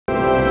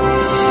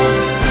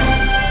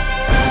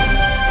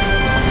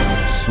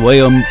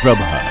Swayam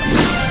Prabha.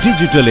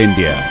 Digital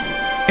India.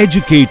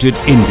 Educated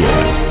India.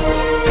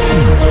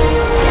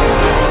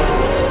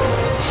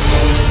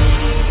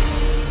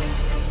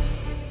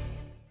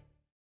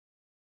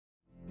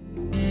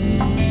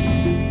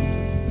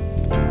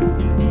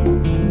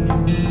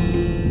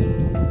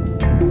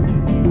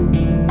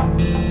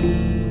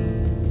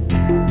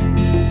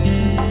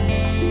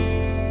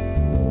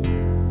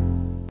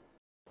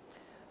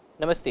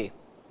 Namaste.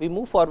 We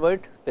move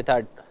forward with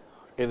our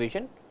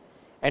revision,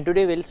 and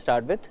today we will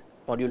start with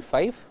module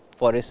 5,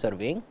 forest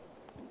surveying.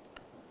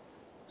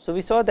 So,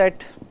 we saw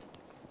that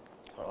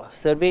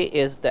survey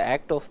is the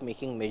act of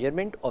making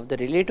measurement of the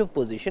relative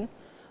position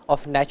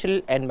of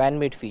natural and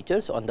man-made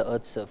features on the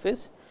earth's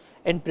surface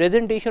and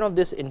presentation of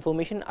this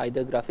information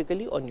either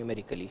graphically or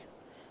numerically.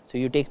 So,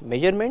 you take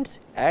measurements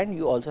and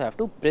you also have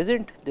to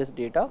present this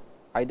data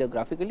either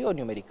graphically or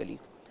numerically.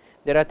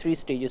 There are 3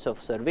 stages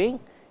of surveying: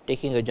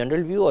 taking a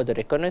general view or the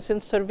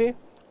reconnaissance survey,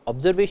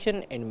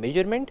 observation and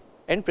measurement,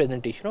 and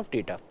presentation of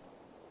data.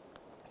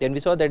 Then we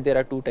saw that there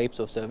are 2 types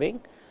of surveying: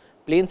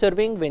 plane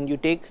surveying, when you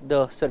take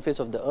the surface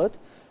of the earth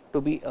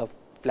to be a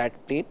flat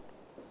plane,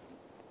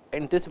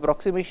 and this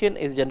approximation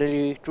is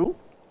generally true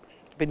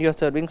when you are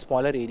surveying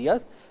smaller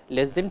areas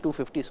less than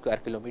 250 square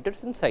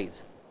kilometers in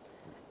size.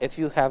 If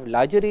you have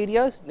larger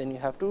areas, then you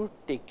have to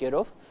take care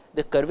of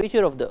the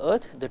curvature of the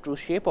earth, the true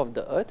shape of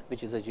the earth,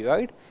 which is a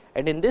geoid,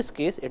 and in this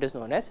case it is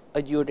known as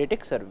a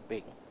geodetic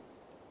surveying.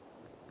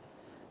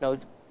 Now,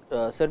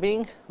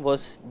 surveying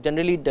was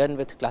generally done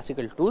with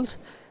classical tools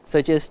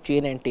such as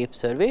chain and tape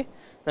survey.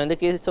 Now, in the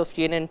case of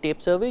chain and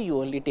tape survey,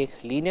 you only take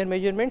linear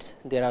measurements,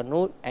 there are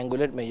no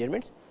angular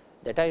measurements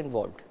that are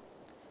involved.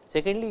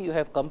 Secondly, you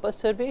have compass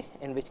survey,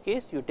 in which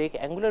case you take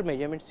angular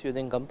measurements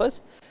using compass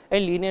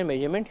and linear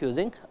measurement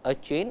using a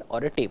chain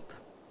or a tape.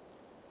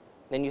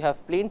 Then you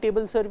have plane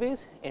table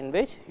surveys, in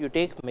which you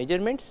take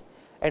measurements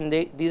and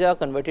these are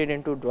converted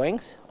into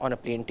drawings on a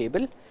plane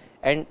table,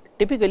 and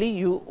typically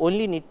you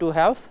only need to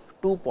have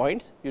 2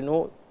 points, you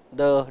know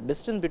the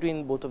distance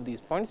between both of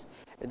these points,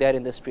 they are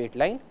in the straight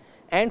line,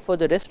 and for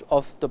the rest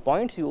of the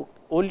points you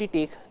only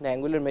take the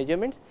angular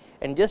measurements,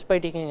 and just by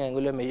taking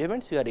angular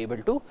measurements you are able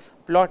to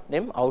plot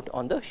them out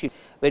on the sheet,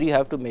 where you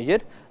have to measure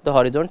the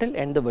horizontal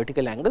and the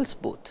vertical angles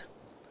both.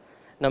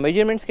 Now,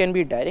 measurements can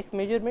be direct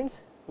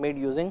measurements made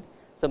using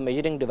some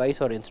measuring device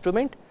or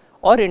instrument,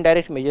 or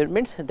indirect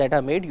measurements that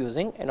are made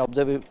using an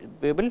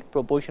observable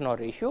proportion or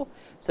ratio,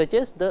 such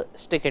as the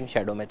stick and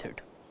shadow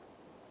method.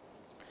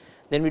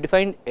 Then we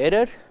defined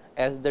error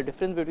as the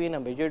difference between a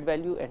measured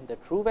value and the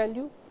true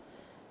value,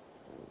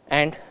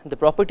 and the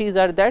properties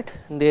are that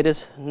there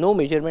is no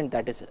measurement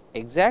that is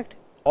exact,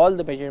 all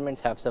the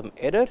measurements have some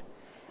error,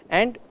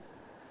 and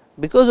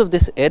because of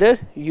this error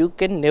you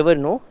can never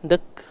know the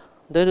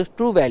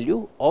true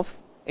value of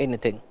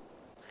anything.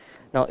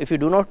 Now, if you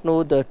do not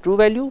know the true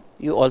value,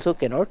 you also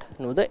cannot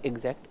know the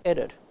exact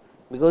error,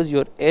 because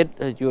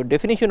your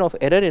definition of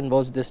error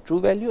involves this true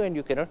value, and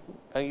you cannot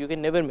you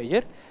can never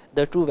measure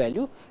the true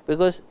value,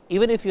 because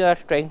even if you are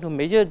trying to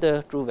measure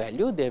the true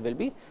value, there will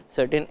be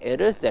certain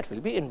errors that will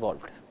be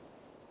involved.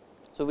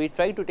 So, we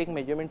try to take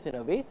measurements in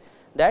a way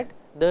that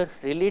the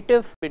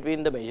relative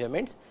between the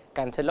measurements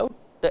cancel out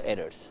the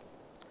errors.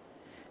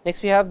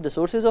 Next, we have the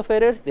sources of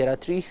errors. There are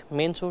 3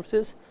 main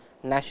sources: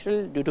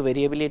 natural, due to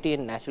variability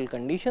in natural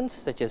conditions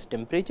such as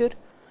temperature,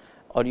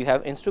 or you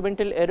have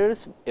instrumental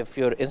errors if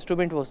your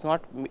instrument was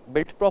not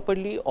built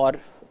properly or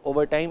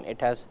over time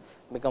it has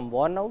become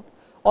worn out,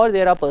 or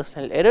there are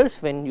personal errors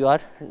when you are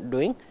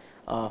doing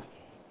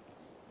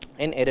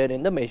an error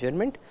in the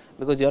measurement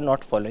because you are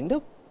not following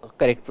the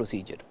correct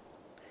procedure.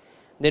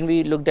 Then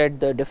we looked at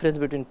the difference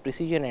between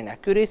precision and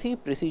accuracy.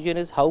 Precision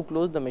is how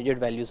close the measured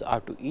values are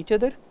to each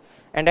other,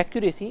 and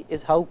accuracy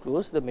is how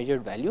close the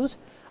measured values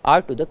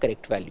are to the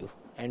correct value,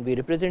 and we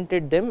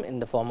represented them in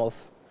the form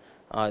of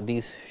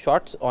these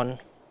shots on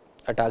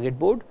a target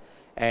board.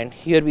 And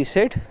here we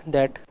said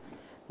that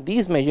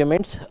these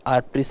measurements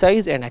are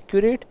precise and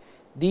accurate,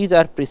 these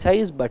are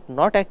precise but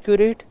not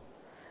accurate,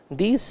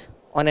 these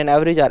on an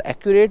average are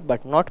accurate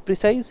but not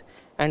precise,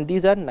 and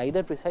these are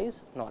neither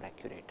precise nor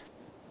accurate.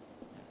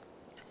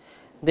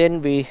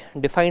 Then we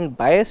defined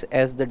bias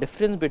as the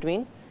difference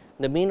between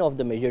the mean of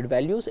the measured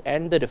values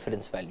and the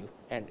reference value,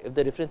 and if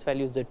the reference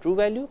value is the true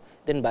value,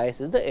 then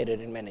bias is the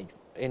error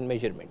in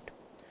measurement.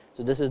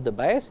 So, this is the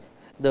bias.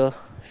 The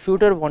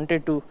shooter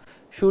wanted to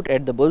shoot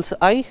at the bull's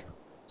eye.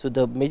 So,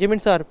 the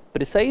measurements are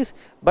precise,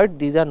 but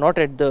these are not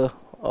at the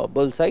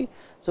bull's eye.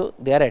 So,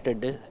 they are at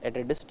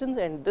a distance,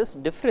 and this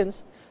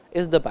difference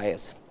is the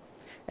bias,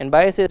 and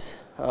bias is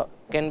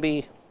can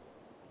be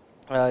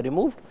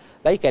removed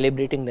by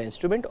calibrating the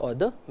instrument or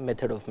the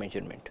method of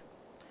measurement.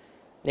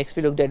 Next,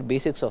 we looked at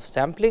basics of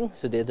sampling.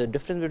 So, there is a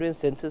difference between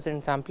census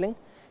and sampling.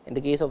 In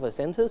the case of a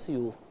census,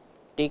 you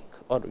take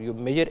or you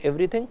measure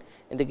everything.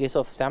 In the case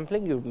of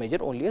sampling, you measure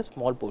only a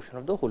small portion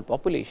of the whole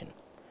population.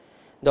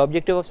 The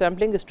objective of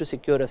sampling is to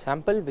secure a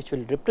sample which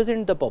will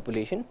represent the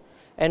population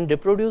and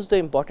reproduce the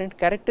important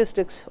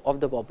characteristics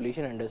of the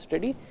population under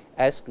study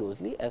as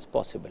closely as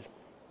possible.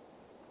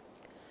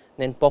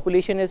 Then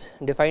population is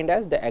defined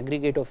as the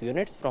aggregate of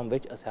units from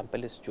which a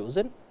sample is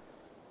chosen,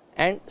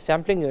 and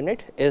sampling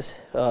unit is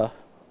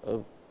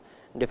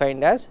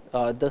defined as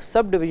the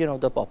subdivision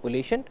of the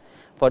population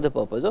for the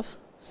purpose of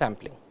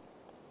sampling.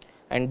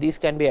 And these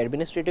can be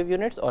administrative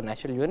units or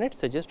natural units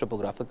such as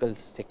topographical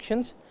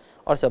sections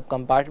or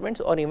subcompartments,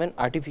 or even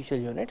artificial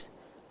units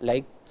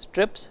like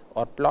strips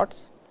or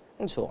plots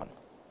and so on.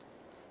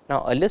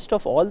 Now, a list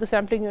of all the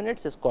sampling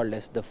units is called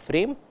as the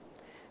frame,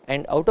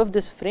 and out of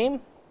this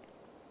frame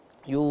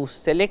you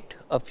select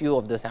a few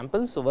of the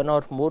samples. So, one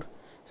or more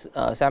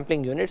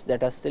sampling units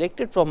that are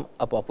selected from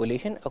a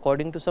population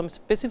according to some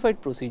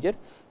specified procedure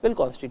will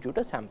constitute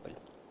a sample.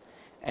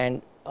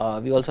 And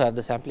we also have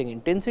the sampling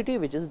intensity,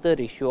 which is the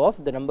ratio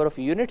of the number of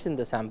units in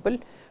the sample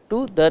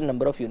to the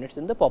number of units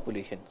in the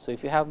population. So,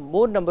 if you have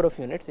more number of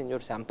units in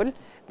your sample,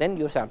 then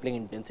your sampling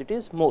intensity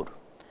is more.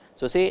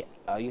 So, say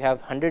you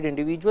have 100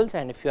 individuals,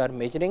 and if you are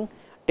measuring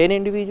 10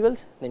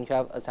 individuals, then you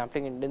have a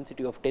sampling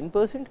intensity of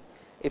 10%.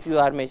 If you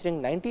are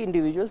measuring 90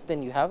 individuals,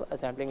 then you have a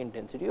sampling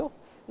intensity of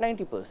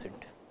 90%.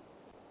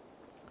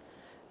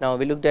 Now,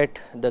 we looked at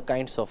the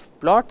kinds of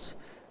plots.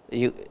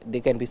 They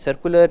can be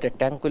circular,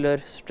 rectangular,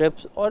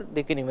 strips, or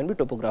they can even be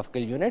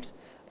topographical units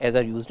as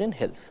are used in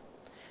hills.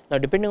 Now,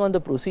 depending on the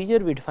procedure,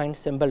 we define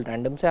simple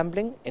random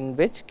sampling, in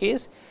which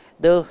case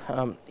the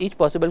each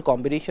possible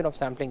combination of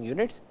sampling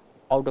units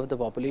out of the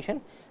population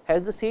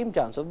has the same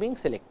chance of being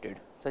selected,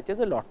 such as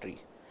a lottery.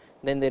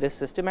 Then there is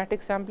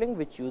systematic sampling,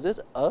 which uses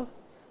a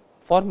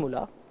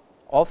formula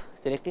of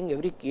selecting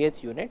every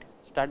kth unit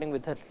starting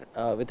with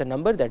a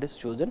number that is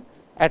chosen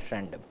at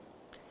random.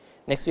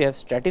 Next, we have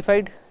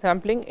stratified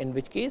sampling, in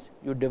which case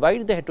you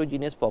divide the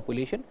heterogeneous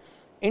population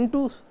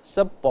into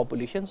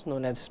subpopulations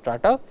known as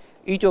strata,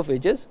 each of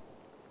which is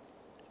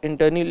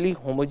internally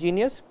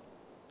homogeneous,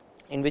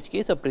 in which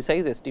case a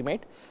precise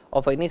estimate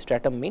of any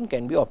stratum mean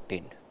can be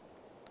obtained.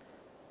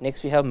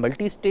 Next, we have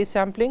multi-stage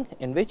sampling,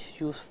 in which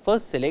you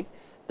first select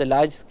the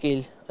large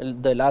scale,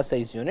 the large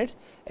size units,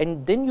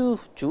 and then you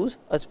choose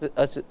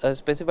a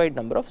specified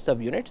number of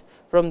subunits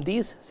from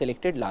these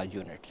selected large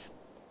units.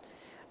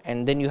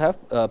 And then you have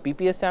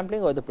PPS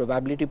sampling, or the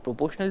probability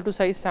proportional to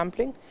size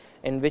sampling,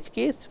 in which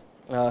case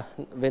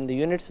when the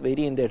units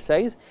vary in their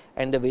size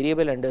and the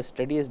variable under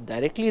study is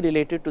directly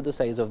related to the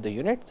size of the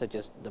unit, such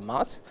as the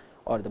mass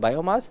or the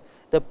biomass,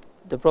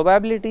 the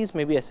probabilities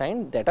may be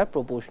assigned that are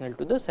proportional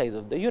to the size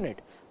of the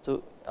unit.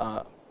 So,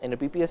 in a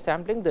PPS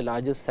sampling, the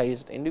largest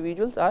sized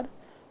individuals are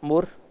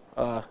more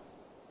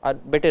are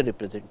better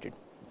represented.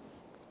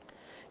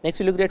 Next,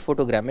 we looked at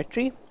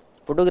photogrammetry.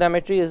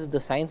 Photogrammetry is the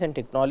science and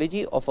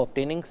technology of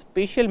obtaining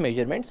spatial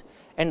measurements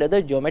and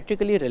other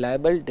geometrically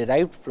reliable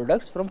derived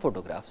products from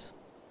photographs.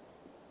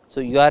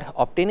 So, you are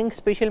obtaining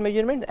spatial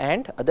measurements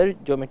and other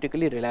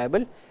geometrically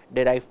reliable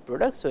derived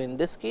products. So, in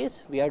this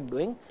case we are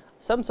doing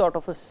some sort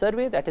of a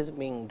survey that is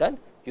being done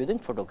using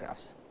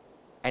photographs,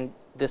 and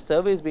this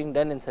survey is being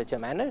done in such a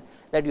manner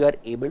that you are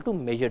able to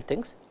measure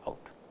things out.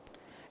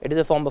 It is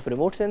a form of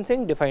remote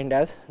sensing, defined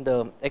as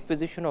the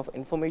acquisition of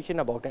information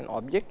about an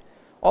object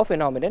or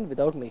phenomenon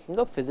without making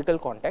a physical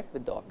contact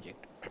with the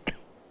object.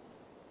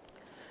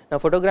 Now,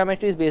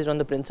 photogrammetry is based on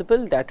the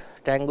principle that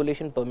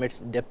triangulation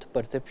permits depth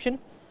perception.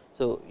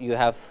 So, you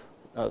have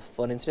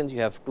for instance, you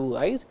have two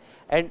eyes,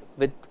 and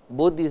with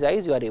both these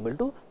eyes you are able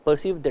to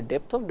perceive the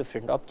depth of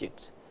different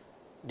objects,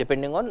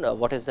 depending on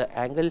what is the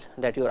angle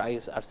that your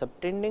eyes are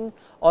subtending,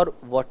 or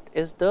what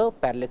is the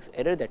parallax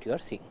error that you are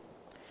seeing.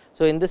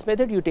 So, in this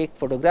method you take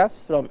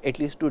photographs from at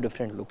least two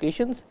different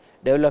locations,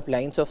 develop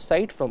lines of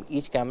sight from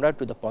each camera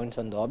to the points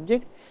on the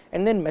object,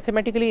 and then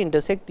mathematically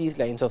intersect these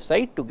lines of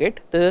sight to get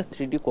the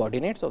 3D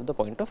coordinates of the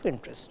point of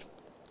interest.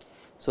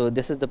 So,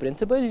 this is the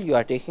principle. You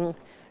are taking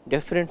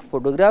different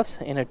photographs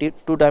in a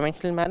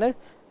two-dimensional manner,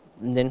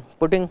 then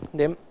putting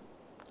them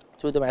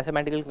through the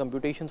mathematical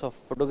computations of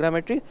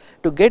photogrammetry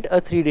to get a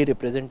 3D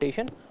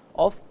representation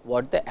of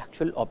what the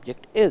actual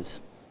object is.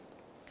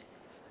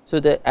 So,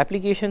 the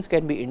applications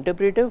can be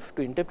interpretive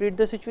to interpret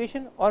the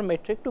situation, or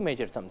metric to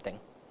measure something.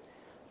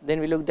 Then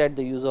we looked at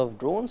the use of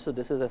drones. So,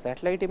 this is a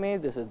satellite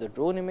image, this is the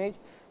drone image.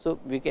 So,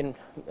 we can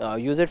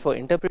use it for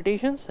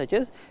interpretations, such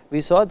as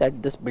we saw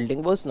that this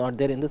building was not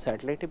there in the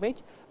satellite image,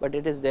 but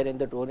it is there in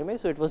the drone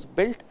image. So, it was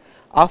built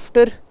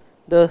after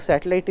the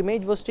satellite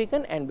image was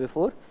taken and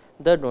before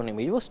the drone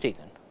image was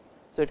taken.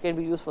 So, it can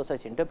be used for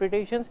such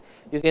interpretations.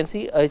 You can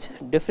see a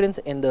difference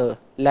in the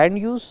land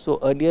use. So,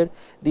 earlier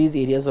these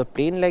areas were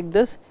plain like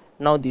this,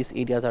 now these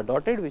areas are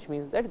dotted, which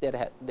means that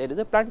there is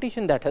a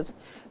plantation that has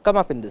come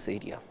up in this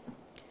area.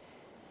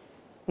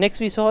 Next,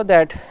 we saw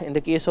that in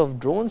the case of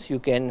drones, you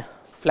can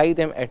fly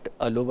them at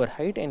a lower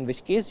height, in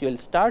which case you will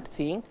start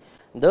seeing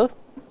the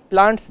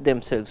plants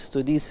themselves.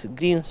 So, these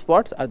green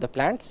spots are the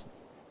plants,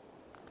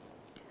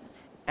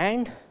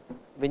 and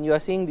when you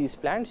are seeing these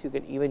plants, you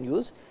can even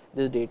use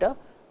this data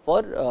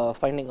for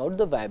finding out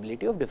the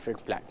viability of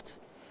different plants.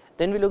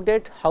 Then we looked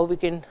at how we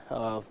can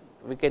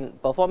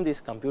perform these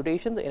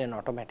computations in an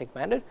automatic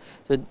manner.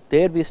 So,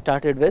 there we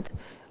started with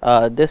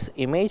this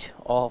image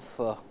of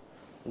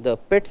the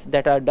pits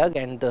that are dug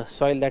and the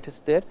soil that is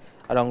there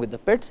along with the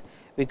pits,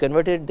 we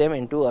converted them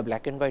into a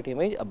black and white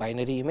image, a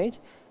binary image,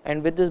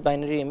 and with this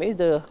binary image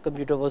the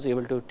computer was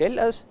able to tell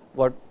us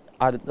what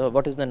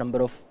is the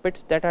number of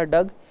pits that are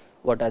dug,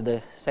 what are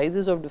the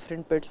sizes of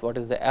different pits, what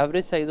is the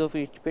average size of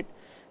each pit,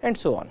 and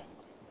so on.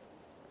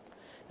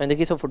 In the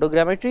case of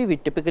photogrammetry, we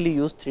typically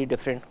use 3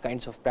 different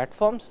kinds of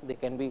platforms. They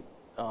can be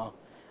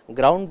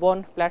ground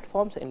borne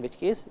platforms, in which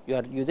case you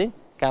are using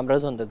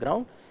cameras on the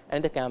ground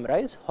and the camera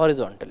is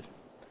horizontal,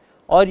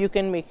 or you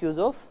can make use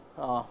of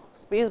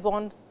space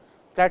borne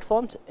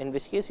platforms, in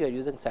which case you are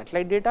using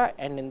satellite data,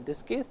 and in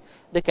this case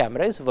the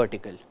camera is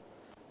vertical.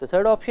 The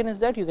third option is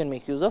that you can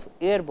make use of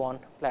airborne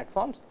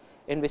platforms,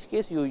 in which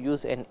case you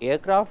use an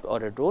aircraft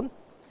or a drone,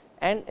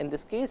 and in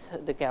this case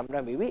the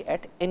camera may be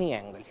at any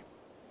angle.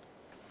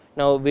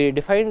 Now, we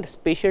defined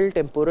spatial,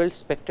 temporal,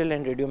 spectral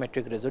and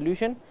radiometric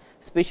resolution.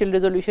 Spatial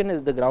resolution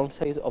is the ground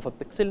size of a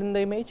pixel in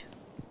the image,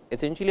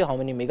 essentially how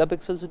many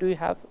megapixels do you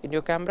have in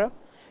your camera.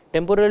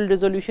 Temporal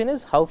resolution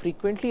is how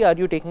frequently are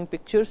you taking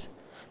pictures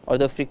or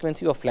the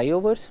frequency of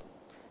flyovers.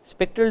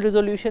 Spectral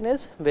resolution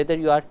is whether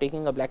you are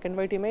taking a black and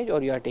white image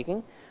or you are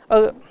taking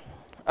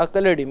a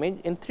colored image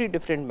in 3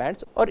 different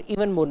bands or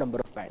even more number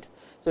of bands.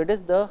 So, it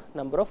is the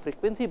number of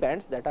frequency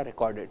bands that are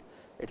recorded.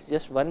 It is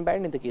just 1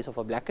 band in the case of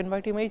a black and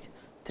white image,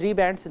 3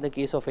 bands in the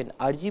case of an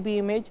RGB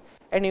image,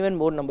 and even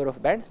more number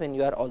of bands when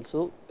you are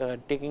also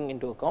taking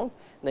into account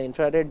the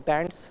infrared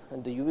bands,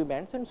 the UV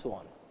bands and so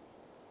on.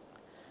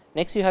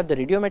 Next, you have the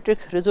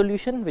radiometric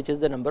resolution, which is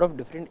the number of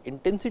different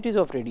intensities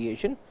of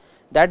radiation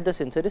that the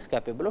sensor is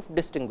capable of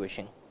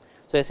distinguishing.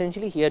 So,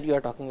 essentially here you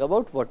are talking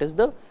about what is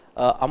the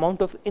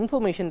amount of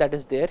information that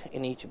is there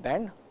in each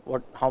band,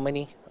 how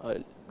many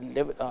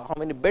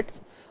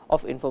bits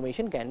of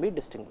information can be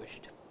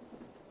distinguished.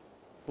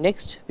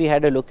 Next, we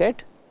had a look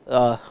at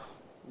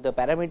the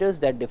parameters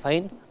that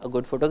define a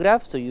good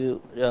photograph. So,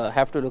 you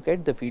have to look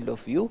at the field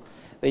of view,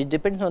 which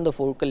depends on the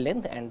focal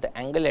length and the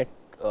angle at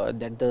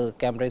that the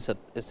camera is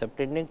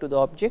subtending to the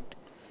object.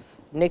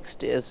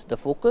 Next is the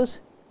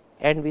focus,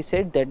 and we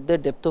said that the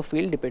depth of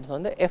field depends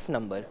on the f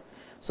number.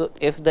 So,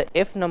 if the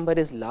f number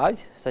is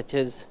large, such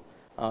as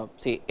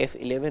say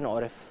f11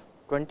 or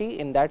f20,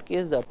 in that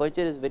case the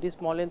aperture is very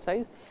small in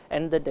size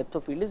and the depth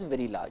of field is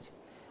very large.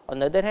 On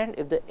the other hand,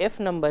 if the f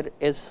number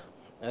is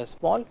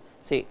small,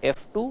 say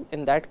f2,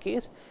 in that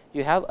case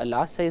you have a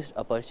large sized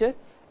aperture,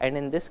 and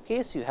in this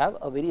case you have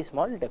a very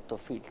small depth of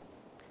field.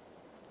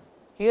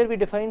 Here we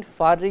defined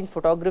far range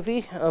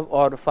photography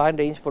or far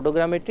range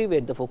photogrammetry,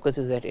 where the focus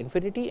is at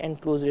infinity, and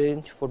close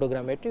range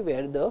photogrammetry,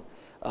 where the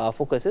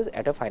focus is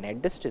at a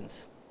finite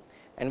distance.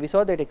 And we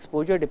saw that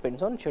exposure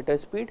depends on shutter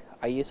speed,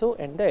 ISO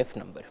and the f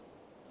number.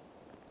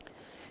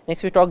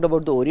 Next, we talked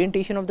about the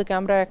orientation of the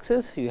camera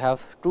axis. You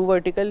have true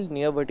vertical,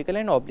 near vertical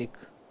and oblique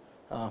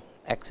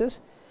axis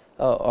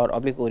or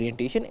oblique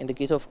orientation. In the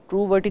case of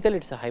true vertical,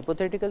 it is a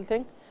hypothetical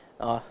thing.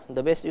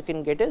 The best you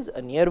can get is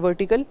a near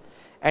vertical,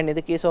 and in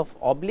the case of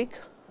oblique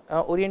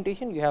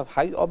orientation, you have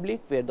high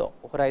oblique where the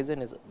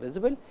horizon is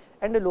visible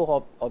and a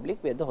low oblique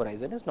where the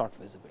horizon is not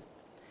visible.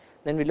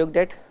 Then we looked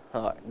at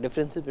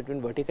differences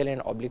between vertical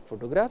and oblique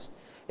photographs.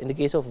 In the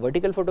case of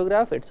vertical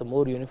photograph, it is a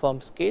more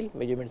uniform scale,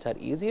 measurements are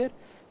easier.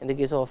 In the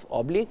case of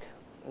oblique,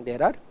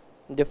 there are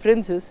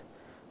differences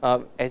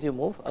as you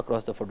move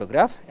across the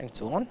photograph and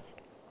so on.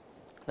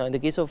 Now, in the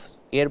case of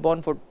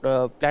airborne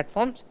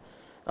platforms,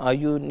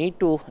 you need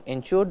to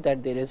ensure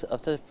that there is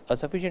a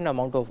sufficient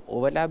amount of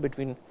overlap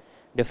between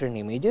different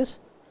images,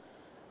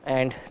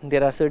 and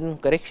there are certain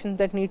corrections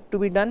that need to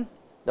be done.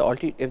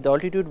 If the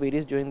altitude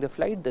varies during the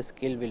flight, the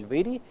scale will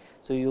vary.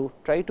 So, you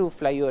try to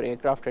fly your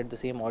aircraft at the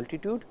same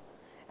altitude,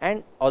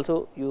 and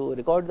also you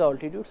record the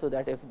altitude, so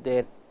that if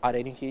there are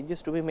any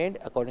changes to be made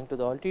according to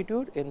the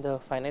altitude in the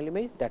final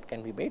image, that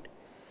can be made.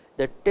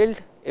 The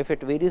tilt, if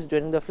it varies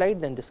during the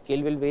flight, then the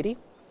scale will vary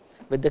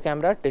with the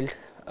camera tilt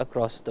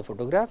across the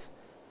photograph.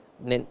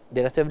 Then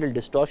there are several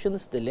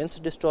distortions, the lens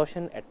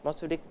distortion,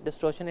 atmospheric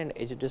distortion and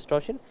edge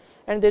distortion,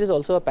 and there is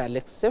also a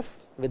parallax shift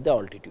with the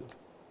altitude.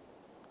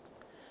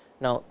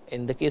 Now,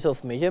 in the case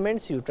of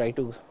measurements, you try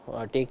to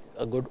take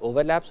a good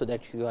overlap, so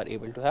that you are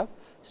able to have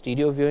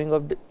stereo viewing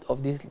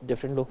of these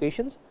different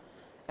locations,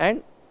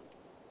 and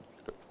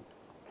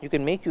you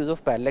can make use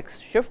of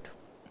parallax shift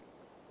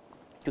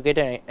to get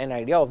an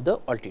idea of the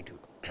altitude.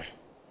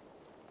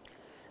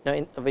 Now,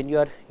 when you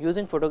are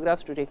using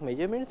photographs to take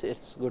measurements, it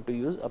is good to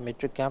use a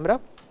metric camera,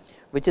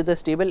 which is a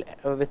stable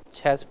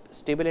which has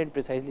stable and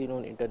precisely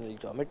known internal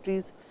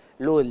geometries,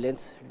 low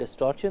lens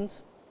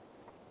distortions,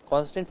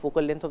 constant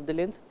focal length of the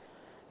lens.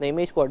 The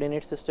image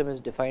coordinate system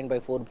is defined by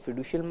 4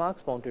 fiducial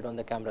marks mounted on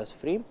the camera's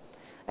frame,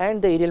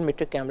 and the aerial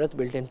metric cameras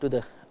built into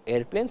the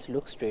airplanes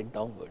look straight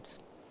downwards.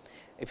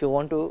 If you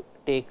want to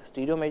take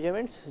stereo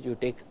measurements, you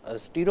take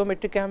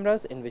stereometric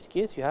cameras, in which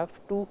case you have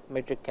 2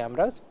 metric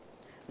cameras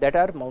that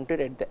are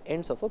mounted at the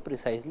ends of a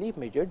precisely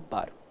measured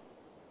bar,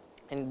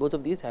 and both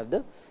of these have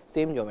the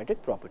same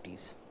geometric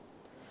properties.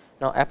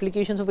 Now,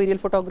 applications of aerial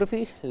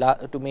photography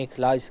to make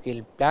large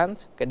scale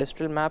plans,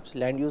 cadastral maps,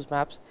 land use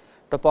maps,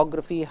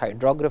 topography,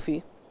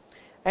 hydrography.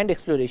 and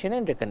exploration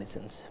and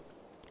reconnaissance.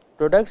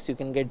 Products, you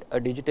can get a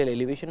digital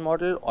elevation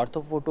model,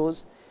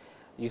 orthophotos,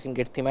 you can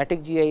get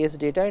thematic GIS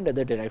data and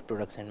other derived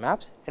products and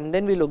maps. And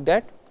then we looked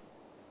at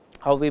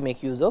how we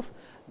make use of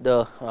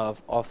the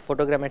of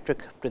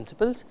photogrammetric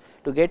principles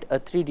to get a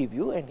 3D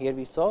view, and here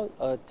we saw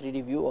a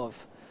 3D view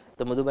of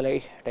the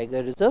Madhubalai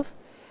Tiger Reserve,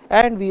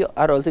 and we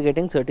are also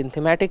getting certain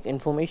thematic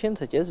information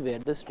such as where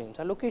the streams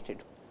are located.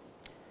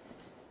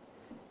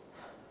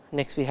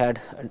 Next we had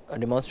a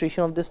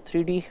demonstration of this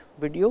 3D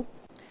video.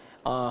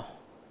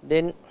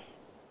 Then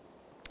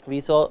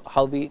we saw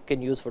how we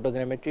can use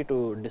photogrammetry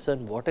to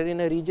discern water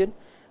in a region,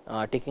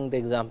 taking the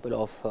example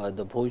of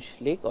the Bhoj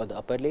lake or the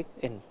upper lake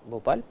in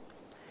Bhopal.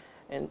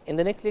 And in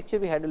the next lecture,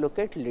 we had a look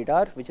at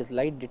LIDAR, which is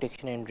light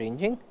detection and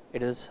ranging.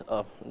 It is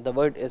the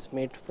word is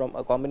made from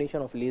a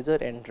combination of laser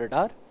and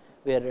radar,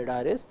 where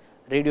radar is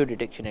radio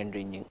detection and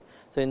ranging.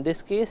 So, in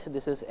this case,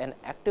 this is an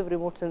active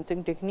remote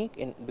sensing technique,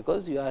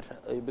 because you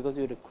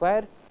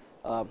require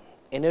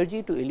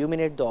energy to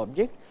illuminate the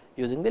object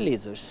using the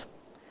lasers.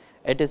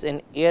 It is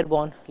an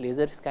airborne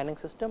laser scanning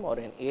system or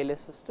an ALS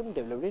system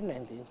developed in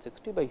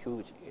 1960 by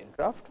Hughes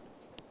Aircraft.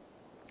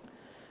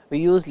 We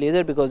use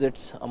laser because it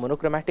is a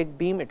monochromatic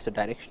beam, it is a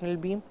directional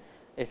beam,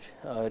 it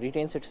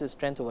retains its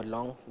strength over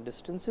long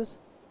distances.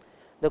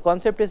 The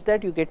concept is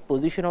that you get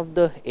position of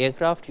the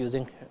aircraft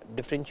using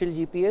differential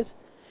GPS,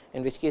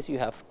 in which case you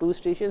have two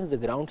stations, the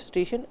ground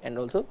station and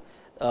also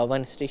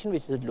one station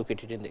which is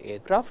located in the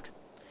aircraft.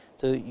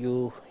 So,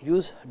 you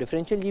use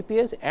differential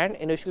GPS and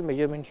inertial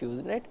measurement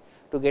unit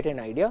to get an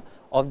idea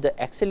of the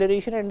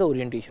acceleration and the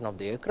orientation of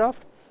the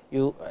aircraft.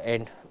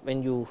 And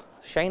when you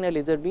shine a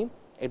laser beam,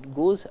 it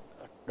goes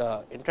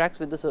interacts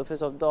with the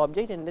surface of the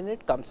object and then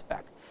it comes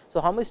back.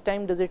 So, how much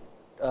time does it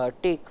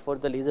take for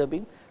the laser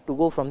beam to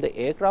go from the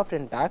aircraft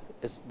and back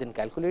is then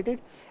calculated,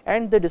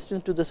 and the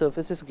distance to the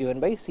surface is given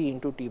by c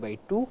into t by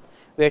 2,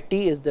 where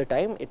t is the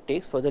time it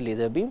takes for the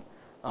laser beam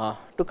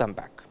to come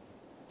back.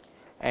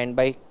 And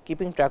by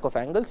keeping track of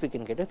angles, we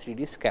can get a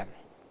 3D scan.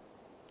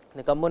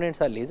 The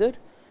components are laser,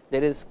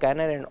 there is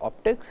scanner and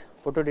optics,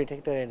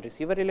 photodetector and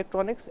receiver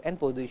electronics, and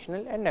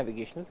positional and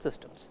navigational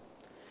systems.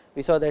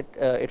 We saw that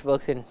it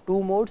works in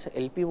two modes,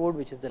 LP mode,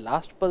 which is the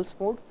last pulse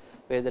mode,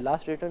 where the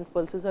last return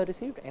pulses are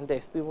received, and the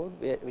FP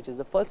mode, which is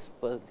the first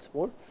pulse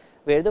mode,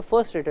 where the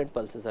first return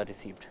pulses are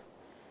received.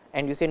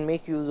 And you can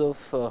make use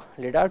of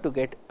LIDAR to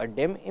get a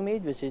DEM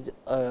image, which is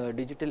a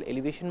digital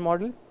elevation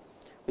model,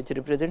 which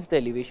represents the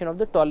elevation of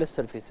the tallest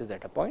surfaces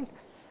at a point,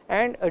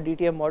 and a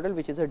DTM model,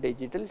 which is a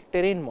digital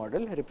terrain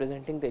model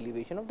representing the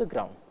elevation of the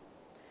ground.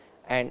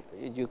 And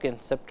you can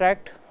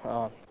subtract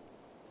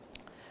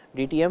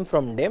DTM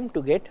from DEM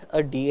to get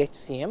a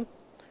DHCM,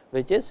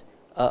 which is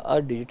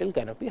a digital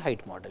canopy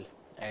height model.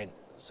 And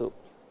so,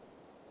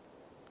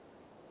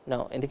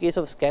 now in the case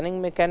of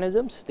scanning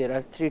mechanisms, there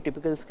are three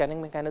typical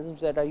scanning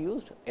mechanisms that are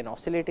used: an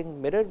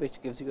oscillating mirror,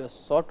 which gives you a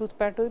sawtooth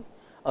pattern,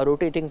 a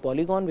rotating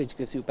polygon, which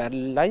gives you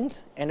parallel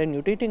lines, and a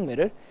nutating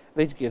mirror,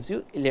 which gives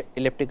you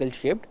elliptical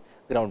shaped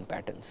ground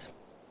patterns.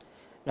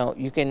 Now,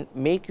 you can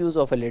make use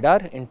of a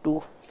LIDAR in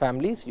two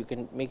families. You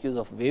can make use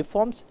of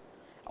waveforms,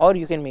 or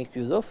you can make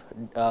use of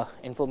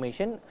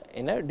information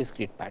in a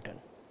discrete pattern.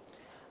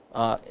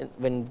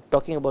 When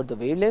talking about the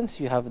wavelengths,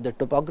 you have the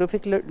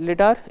topographic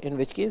LIDAR, in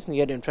which case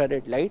near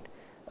infrared light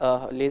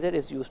laser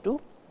is used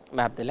to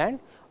map the land,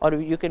 or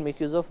you can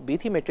make use of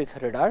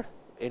bathymetric radar,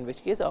 in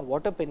which case a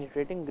water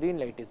penetrating green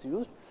light is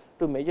used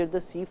to measure the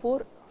sea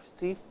floor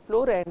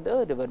and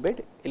the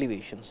riverbed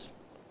elevations.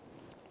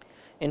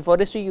 In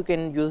forestry, you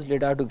can use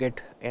LIDAR to get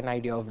an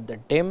idea of the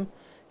DEM,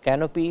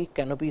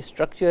 canopy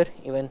structure,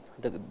 even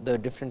the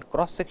different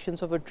cross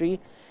sections of a tree,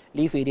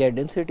 leaf area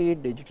density,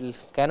 digital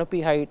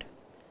canopy height.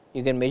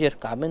 You can measure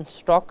carbon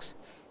stalks.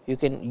 You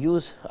can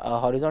use a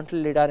horizontal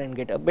LIDAR and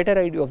get a better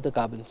idea of the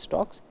carbon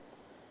stalks,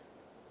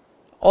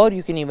 or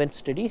you can even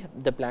study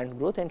the plant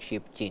growth and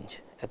shape change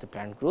as the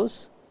plant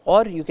grows,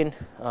 or you can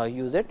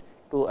use it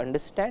to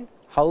understand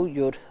how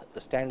your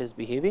stand is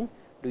behaving.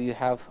 Do you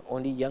have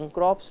only young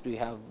crops, do you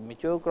have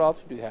mature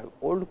crops, do you have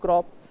old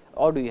crop,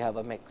 or do you have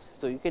a mix.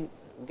 So, you can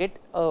get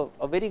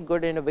a very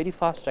good and a very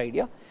fast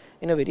idea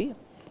in a very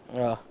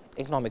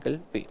economical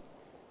way.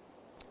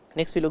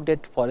 Next, we looked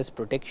at forest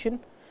protection.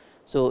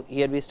 So,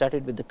 here we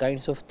started with the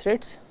kinds of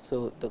threats.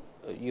 So,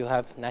 you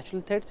have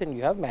natural threats and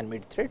you have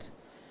man-made threats.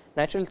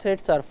 Natural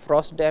threats are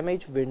frost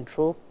damage, wind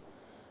throw,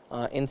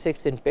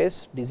 insects and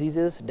pests,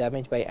 diseases,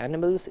 damage by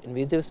animals,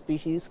 invasive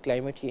species,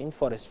 climate change,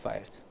 forest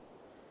fires.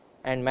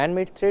 And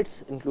man-made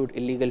threats include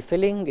illegal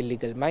felling,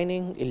 illegal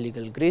mining,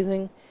 illegal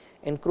grazing,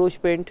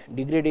 encroachment,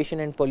 degradation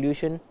and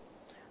pollution,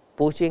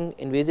 poaching,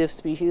 invasive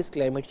species,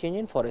 climate change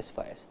and forest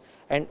fires.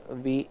 And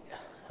we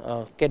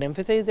can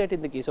emphasize that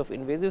in the case of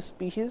invasive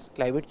species,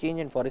 climate change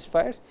and forest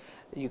fires,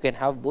 you can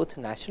have both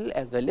natural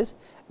as well as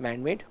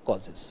man-made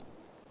causes.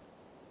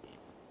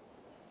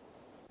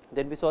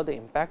 Then we saw the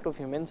impact of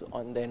humans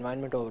on the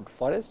environment of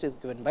forest is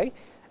given by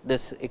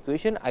this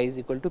equation: I is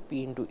equal to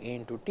P into A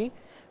into T,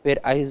 where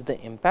I is the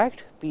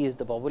impact, P is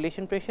the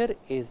population pressure,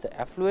 A is the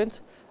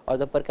affluence or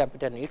the per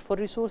capita need for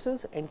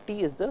resources, and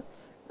T is the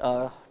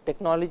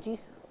technology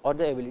or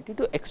the ability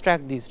to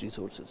extract these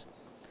resources.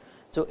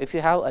 So, if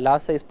you have a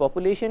large size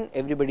population,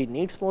 everybody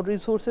needs more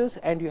resources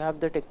and you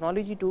have the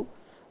technology to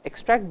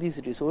extract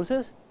these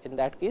resources, in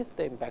that case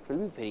the impact will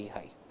be very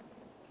high.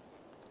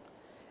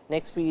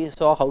 Next, we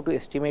saw how to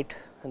estimate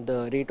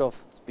the rate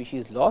of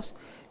species loss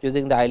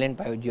using the island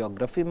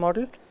biogeography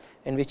model,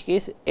 in which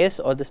case S,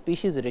 or the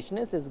species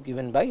richness, is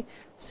given by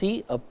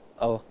C,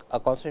 a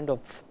constant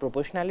of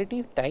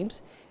proportionality,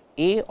 times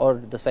A, or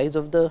the size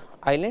of the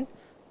island,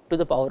 to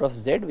the power of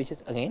Z, which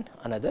is again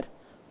another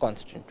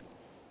constant,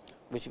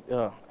 which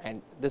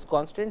and this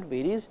constant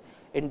varies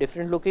in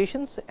different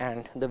locations,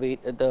 and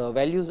the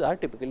values are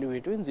typically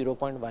between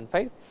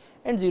 0.15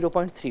 and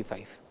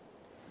 0.35.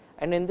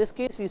 And in this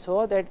case, we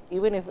saw that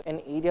even if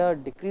an area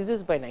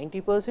decreases by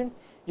 90%,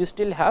 you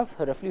still have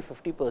roughly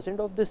 50%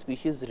 of the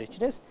species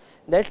richness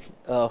that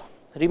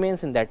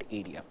remains in that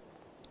area.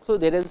 So,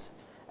 there is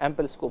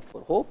ample scope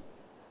for hope,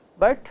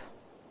 but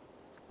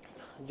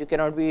you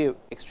cannot be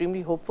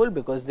extremely hopeful,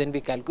 because then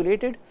we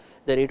calculated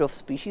the rate of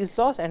species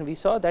loss, and we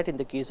saw that in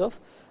the case of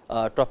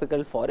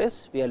tropical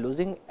forests, we are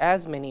losing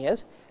as many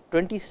as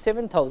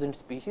 27,000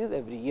 species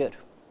every year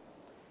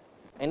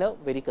in a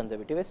very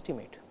conservative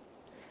estimate.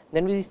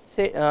 Then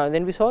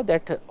we saw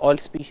that all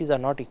species are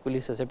not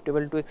equally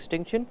susceptible to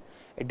extinction.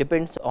 It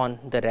depends on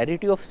the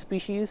rarity of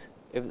species.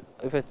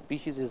 If a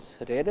species is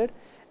rarer,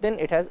 then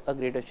it has a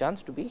greater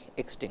chance to be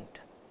extinct.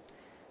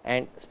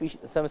 And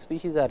some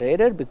species are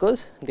rarer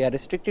because they are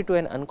restricted to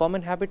an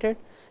uncommon habitat,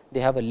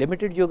 they have a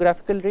limited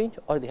geographical range,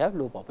 or they have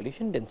low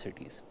population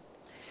densities.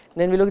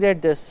 Then we looked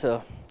at this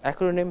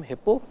acronym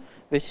HIPPO,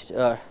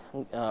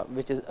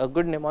 which is a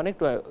good mnemonic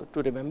to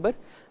remember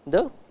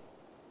the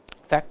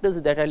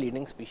factors that are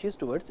leading species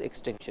towards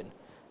extinction.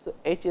 So,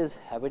 H is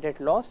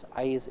habitat loss,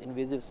 I is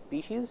invasive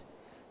species,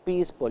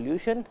 P is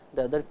pollution,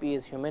 the other P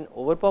is human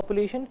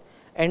overpopulation,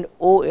 and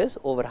O is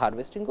over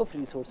harvesting of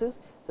resources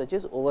such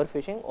as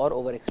overfishing or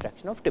over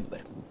extraction of timber.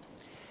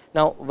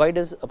 Now, why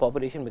does a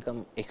population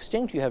become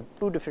extinct? You have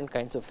two different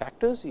kinds of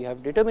factors. You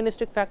have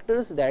deterministic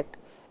factors that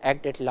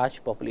act at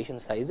large population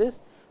sizes,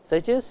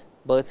 such as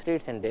birth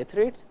rates and death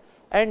rates,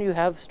 and you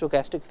have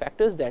stochastic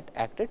factors that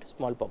act at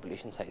small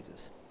population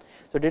sizes.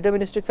 So,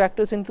 deterministic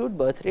factors include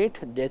birth rate,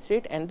 death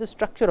rate, and the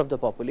structure of the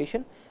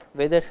population,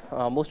 whether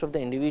most of the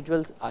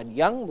individuals are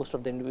young, most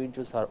of the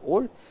individuals are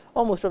old,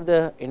 or most of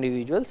the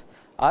individuals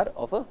are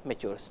of a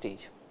mature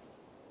stage.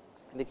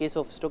 In the case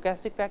of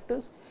stochastic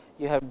factors,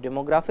 you have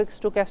demographic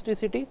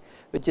stochasticity,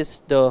 which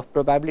is the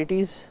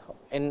probabilities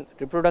in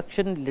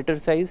reproduction, litter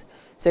size,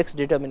 sex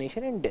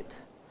determination, and death.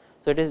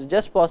 So, it is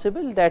just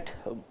possible that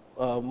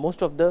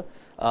most of the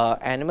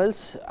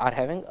animals are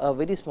having a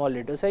very small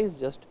litter size,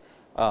 just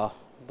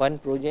one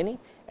progeny,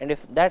 and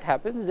if that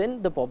happens,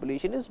 then the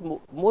population is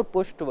more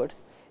pushed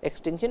towards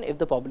extinction if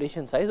the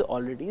population size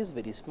already is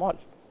very small,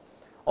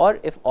 or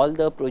if all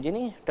the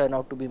progeny turn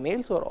out to be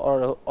males, or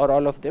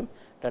all of them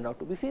turn out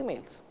to be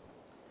females.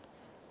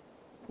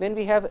 Then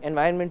we have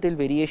environmental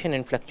variation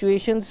and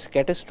fluctuations,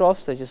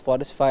 catastrophes such as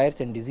forest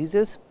fires and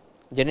diseases,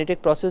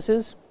 genetic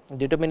processes,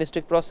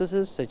 deterministic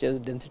processes such as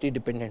density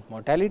dependent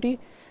mortality,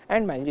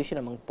 and migration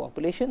among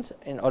populations,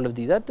 and all of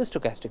these are the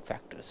stochastic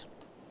factors.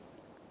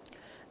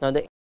 Now,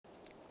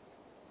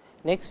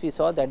 next we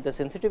saw that the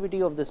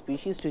sensitivity of the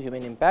species to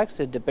human impacts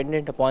is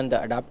dependent upon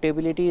the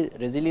adaptability,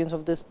 resilience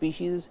of the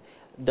species,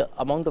 the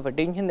amount of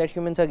attention that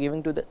humans are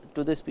giving to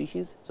the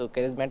species. So,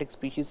 charismatic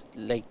species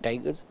like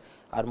tigers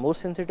are more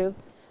sensitive.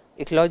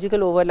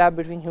 Ecological overlap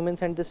between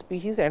humans and the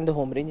species, and the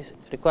home range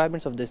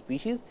requirements of the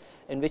species,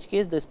 in which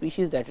case the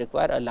species that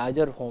require a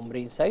larger home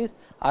range size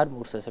are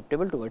more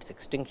susceptible towards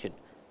extinction,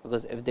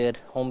 because if their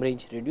home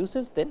range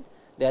reduces, then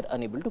they are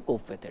unable to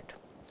cope with it.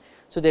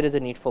 So, there is a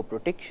need for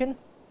protection.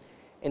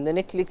 In the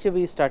next lecture,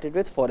 we started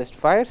with forest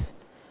fires.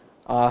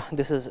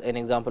 This is an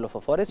example of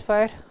a forest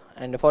fire,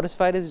 and a forest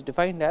fire is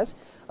defined as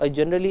a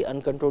generally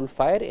uncontrolled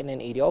fire in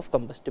an area of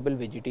combustible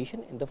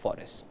vegetation in the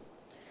forest.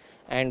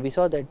 And we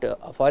saw that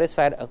a forest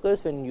fire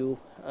occurs when you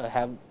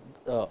have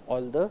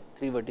all the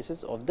three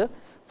vertices of the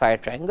fire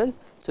triangle.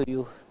 So,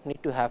 you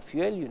need to have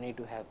fuel, you need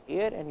to have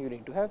air, and you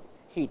need to have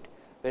heat.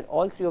 When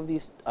all three of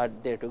these are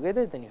there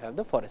together, then you have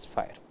the forest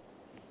fire.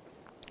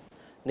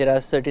 There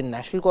are certain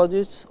natural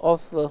causes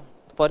of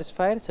forest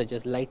fire, such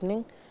as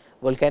lightning,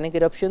 volcanic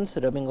eruptions,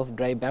 rubbing of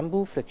dry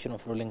bamboo, friction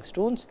of rolling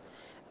stones,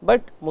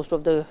 but most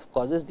of the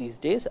causes these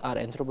days are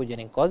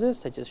anthropogenic causes,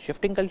 such as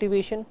shifting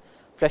cultivation,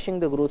 flushing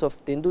the growth of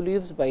tendu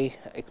leaves by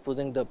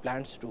exposing the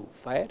plants to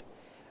fire,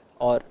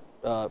 or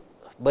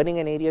burning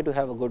an area to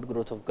have a good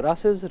growth of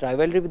grasses,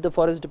 rivalry with the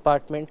forest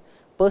department,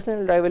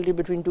 personal rivalry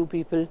between two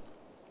people,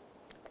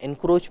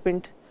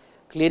 encroachment,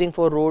 clearing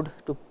for road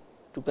to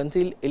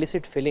conceal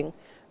illicit filling,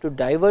 to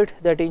divert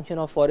the attention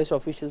of forest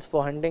officials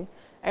for hunting,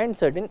 and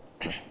certain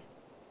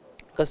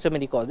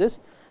customary causes,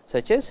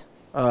 such as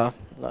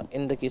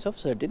in the case of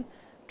certain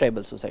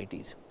tribal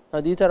societies.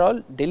 Now, these are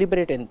all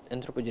deliberate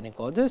anthropogenic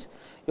causes.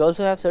 You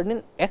also have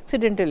certain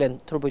accidental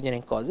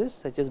anthropogenic causes,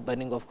 such as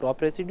burning of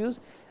crop residues.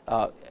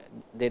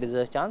 There is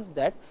a chance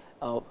that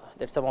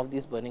some of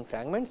these burning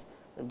fragments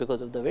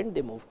because of the wind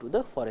they move to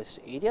the forest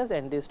areas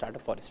and they start a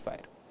forest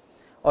fire.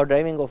 Or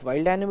driving of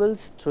wild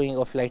animals, throwing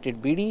of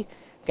lighted BD,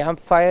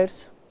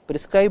 campfires,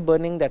 prescribed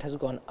burning that has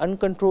gone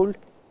uncontrolled,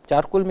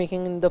 charcoal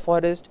making in the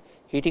forest,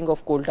 heating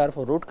of coal tar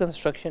for road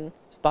construction,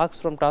 sparks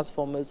from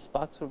transformers,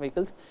 sparks from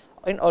vehicles,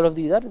 and all of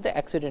these are the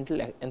accidental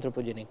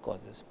anthropogenic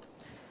causes.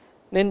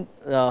 Then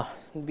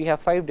we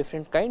have 5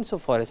 different kinds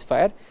of forest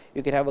fire.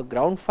 You can have a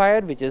ground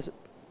fire, which is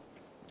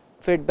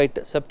fed by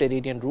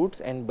subterranean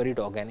roots and buried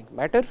organic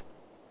matter,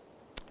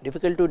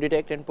 difficult to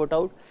detect and put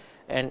out,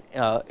 and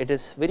it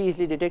is very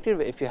easily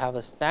detected if you have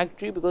a snag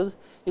tree, because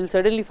you will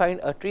suddenly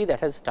find a tree that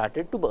has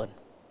started to burn.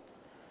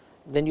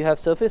 Then you have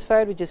surface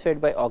fire, which is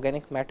fed by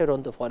organic matter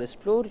on the forest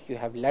floor. You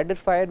have ladder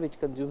fire, which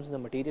consumes the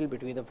material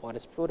between the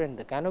forest floor and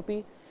the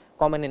canopy,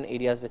 common in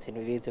areas with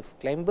invasive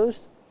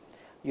climbers.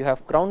 You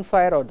have crown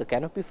fire or the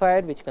canopy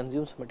fire, which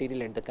consumes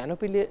material at the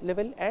canopy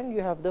level, and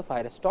you have the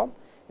firestorm,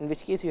 in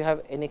which case you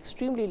have an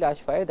extremely large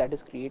fire that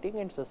is creating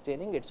and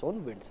sustaining its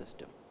own wind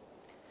system.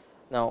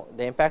 Now,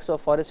 the impacts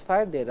of forest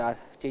fire, there are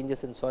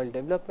changes in soil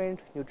development,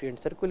 nutrient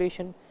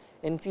circulation,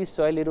 increased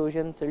soil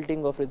erosion,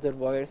 silting of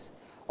reservoirs,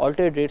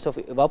 altered rates of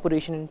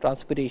evaporation and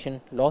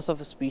transpiration, loss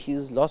of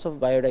species, loss of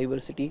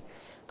biodiversity,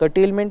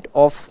 curtailment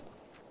of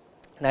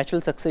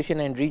natural succession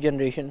and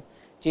regeneration,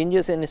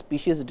 changes in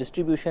species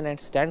distribution and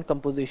stand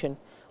composition,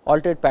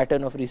 altered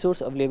pattern of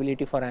resource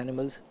availability for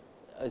animals,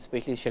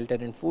 especially shelter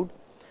and food,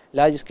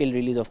 large scale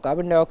release of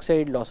carbon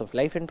dioxide, loss of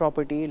life and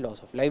property,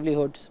 loss of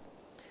livelihoods.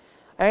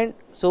 And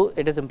so,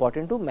 it is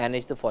important to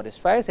manage the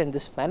forest fires, and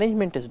this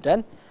management is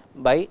done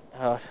by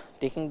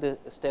taking the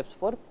steps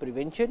for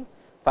prevention,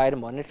 fire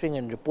monitoring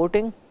and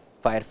reporting,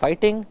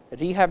 firefighting,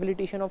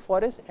 rehabilitation of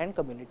forests, and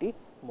community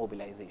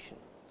mobilization.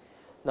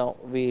 Now,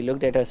 we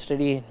looked at a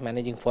study in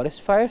managing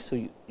forest fires. So,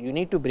 you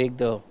need to break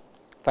the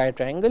fire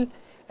triangle,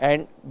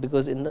 and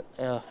because in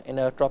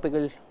a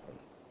tropical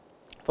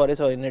forest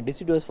or in a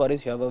deciduous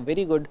forest, you have a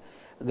very good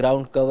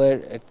ground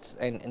cover,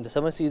 and in the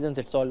summer seasons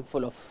it is all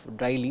full of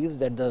dry leaves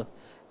that the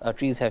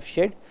trees have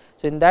shed.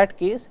 So, in that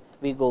case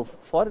we go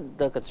for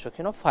the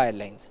construction of fire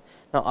lines.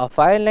 Now, a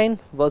fire line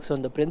works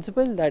on the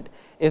principle that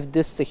if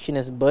this section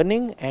is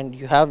burning and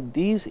you have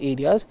these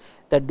areas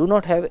that do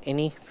not have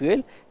any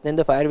fuel, then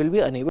the fire will be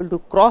unable to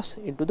cross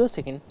into the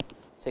second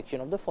section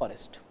of the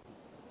forest.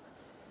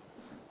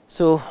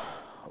 So,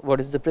 what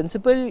is the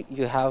principle?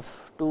 You have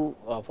 2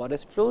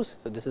 forest floors.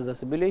 So, this is a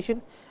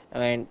simulation,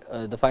 and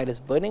the fire is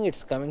burning, it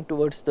is coming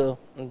towards the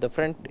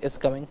front is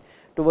coming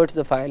towards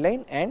the fire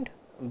line, and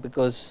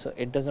because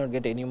it does not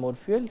get any more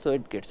fuel, so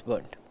it gets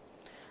burnt.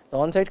 The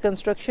on-site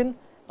construction,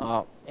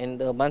 in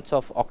the months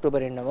of October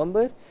and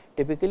November,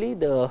 typically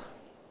the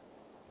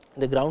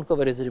ground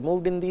cover is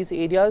removed in these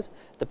areas,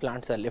 the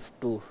plants are left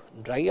to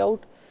dry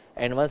out,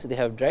 and once they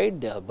have dried,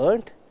 they are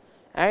burnt.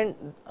 And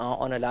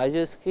on a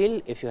larger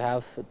scale, if you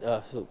have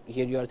so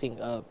here you are seeing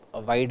a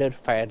wider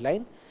fire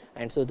line,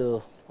 and so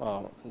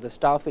the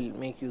staff will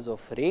make use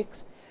of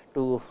rakes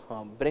to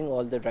bring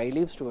all the dry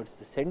leaves towards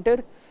the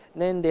center.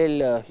 Then they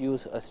will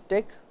use a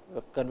stick,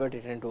 convert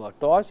it into a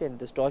torch, and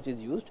this torch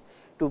is used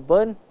to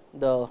burn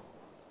the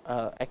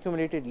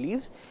accumulated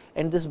leaves,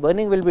 and this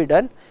burning will be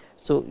done.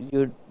 So,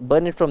 you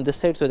burn it from this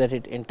side, so that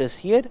it enters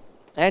here,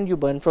 and you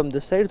burn from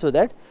this side, so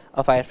that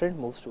a fire front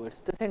moves towards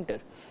the center,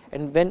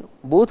 and when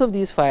both of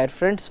these fire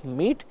fronts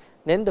meet,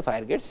 then the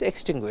fire gets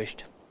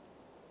extinguished,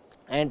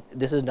 and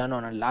this is done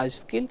on a large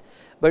scale.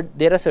 But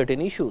there are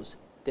certain issues.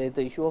 There is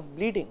the issue of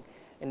bleeding,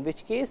 in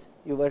which case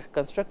you were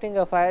constructing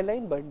a fire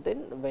line, but then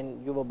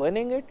when you were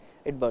burning it,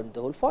 it burned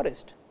the whole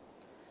forest.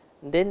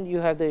 Then you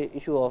have the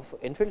issue of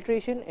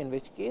infiltration, in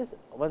which case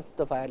once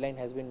the fire line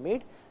has been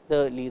made,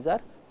 the leaves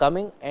are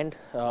coming and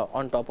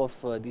on top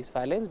of these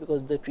fire lines,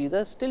 because the trees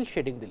are still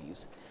shedding the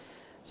leaves.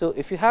 So,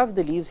 if you have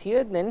the leaves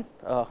here, then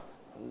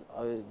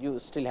you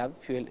still have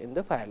fuel in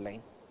the fire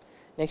line.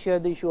 Next, you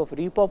have the issue of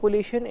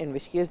repopulation, in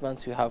which case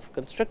once you have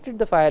constructed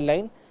the fire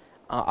line,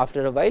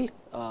 after a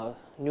while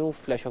new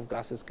flush of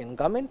grasses can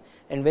come in,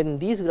 and when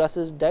these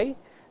grasses die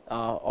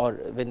or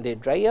when they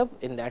dry up,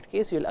 in that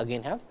case you will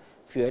again have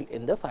fuel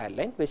in the fire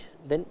line, which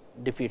then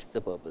defeats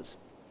the purpose.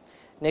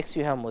 Next,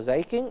 you have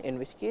mosaicing, in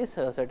which case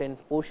certain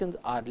portions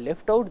are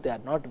left out, they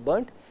are not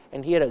burnt,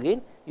 and here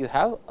again you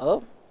have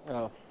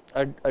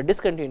a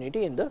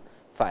discontinuity in the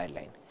fire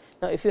line.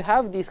 Now, if you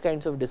have these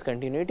kinds of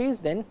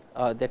discontinuities, then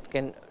that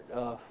can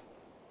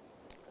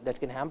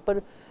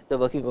hamper the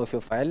working of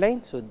your fire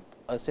line. So,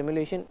 a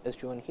simulation is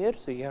shown here.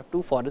 So, you have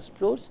 2 forest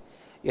floors,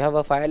 you have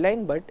a fire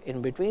line, but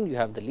in between you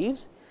have the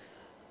leaves,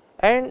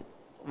 and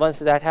once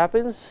that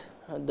happens,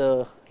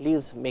 the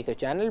leaves make a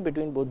channel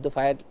between both the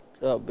forest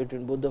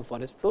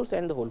floors,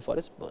 and the whole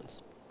forest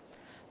burns.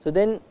 So,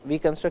 then we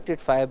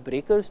constructed fire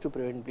breakers to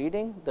prevent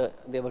bleeding.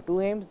 There were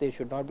 2 aims. There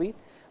should not be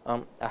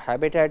a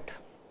habitat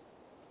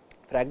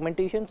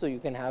fragmentation. So, you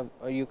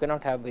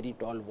cannot have very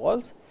tall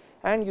walls,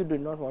 and you do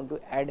not want to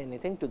add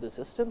anything to the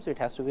system. So, it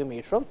has to be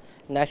made from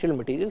natural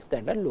materials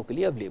that are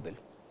locally available.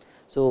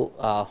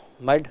 So,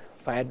 mud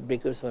fire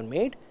breakers were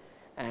made,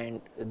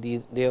 and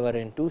they were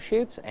in 2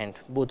 shapes, and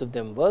both of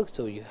them work.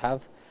 So, you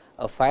have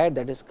a fire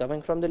that is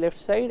coming from the left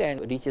side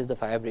and reaches the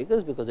fire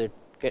breakers, because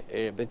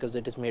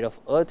it is made of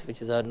earth,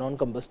 which is a non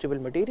combustible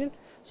material.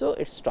 So,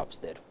 it stops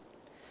there.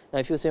 Now,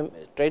 if you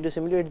try to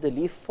simulate the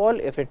leaf fall,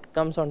 if it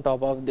comes on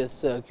top of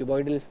this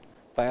cuboidal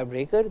fire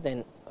breaker,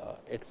 then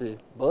it will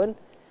burn.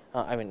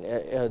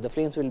 The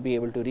flames will be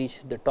able to reach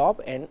the top,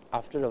 and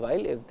after a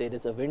while, if there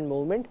is a wind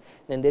movement,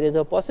 then there is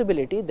a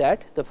possibility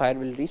that the fire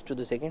will reach to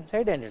the second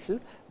side and it will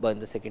burn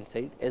the second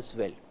side as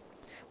well.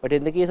 But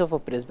in the case of a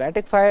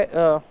prismatic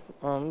fire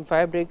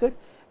breaker,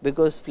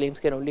 because flames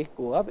can only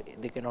go up,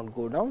 they cannot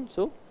go down.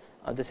 So,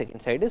 the second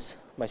side is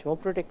much more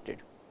protected.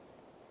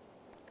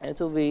 And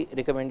so, we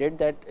recommended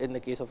that in the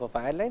case of a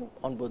fire line,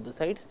 on both the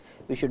sides,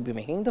 we should be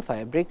making the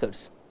fire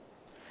breakers.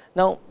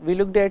 Now, we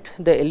looked at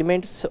the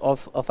elements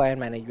of a fire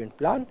management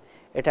plan.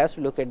 It has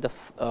to look at the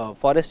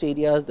forest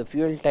areas, the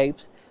fuel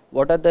types,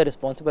 what are the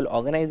responsible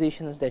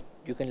organizations that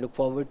you can look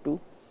forward to.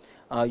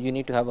 You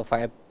need to have a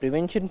fire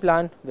prevention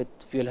plan with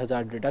fuel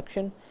hazard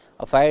reduction,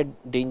 a fire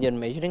danger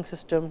measuring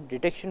system,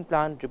 detection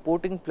plan,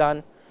 reporting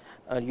plan.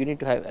 You need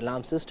to have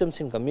alarm systems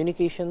in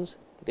communications.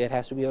 There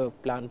has to be a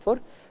plan for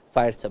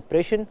fire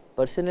suppression,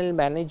 personnel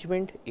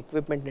management,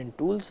 equipment and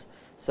tools,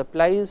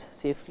 supplies,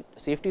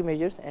 safety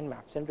measures, and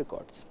maps and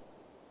records.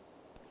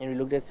 And we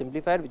looked at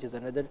simplifier, which is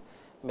another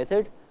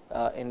method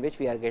in which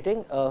we are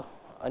getting a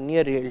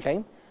near real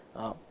time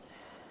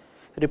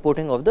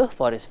reporting of the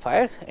forest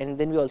fires. And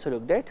then we also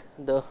looked at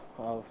the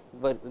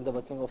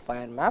working of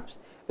fire maps,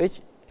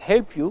 which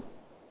help you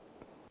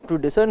to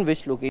discern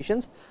which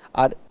locations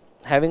are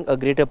having a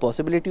greater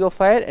possibility of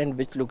fire and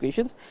which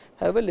locations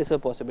have a lesser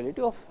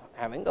possibility of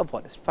having a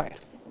forest fire.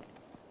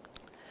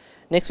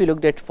 Next, we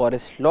looked at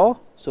forest law.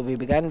 So, we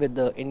began with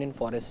the Indian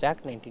Forest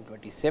Act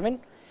 1927,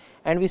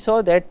 and we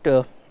saw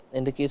that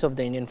in the case of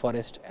the Indian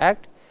Forest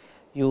Act,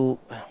 here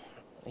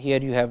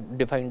you have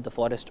defined the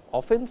forest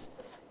offence,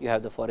 you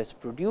have the forest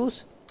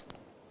produce,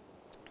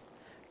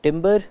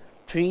 timber,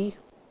 tree,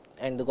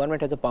 and the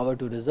government has the power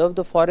to reserve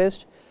the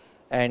forest.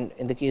 And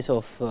in the case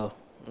of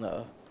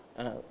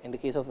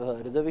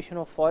reservation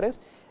of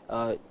forest,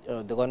 the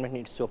government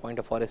needs to appoint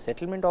a forest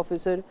settlement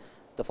officer.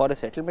 The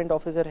forest settlement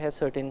officer has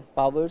certain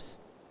powers,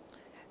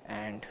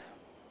 and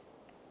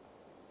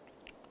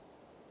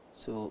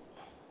so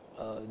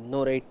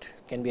no right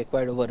can be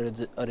acquired over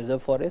a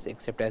reserve forest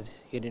except as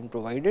herein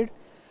provided.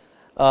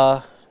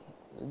 The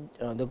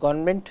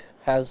government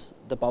has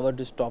the power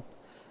to stop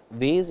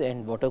ways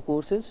and water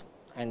courses,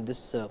 and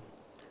this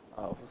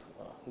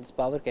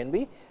power can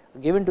be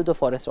given to the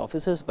forest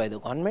officers by the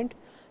government.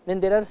 Then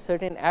there are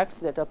certain acts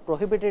that are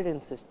prohibited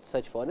in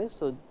such forests.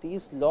 So,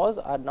 these laws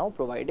are now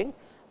providing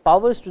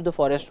powers to the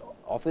forest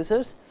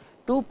officers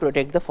to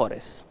protect the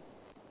forests.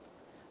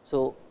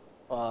 So,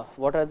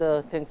 what are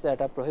the things that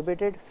are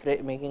prohibited?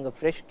 Making a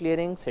fresh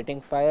clearing,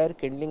 setting fire,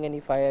 kindling any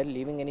fire,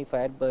 leaving any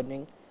fire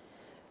burning,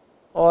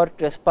 or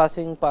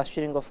trespassing,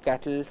 pasturing of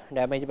cattle,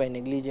 damage by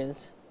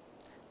negligence,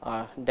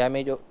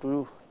 damage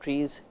to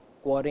trees,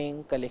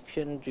 quarrying,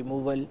 collection,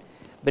 removal,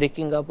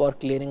 breaking up or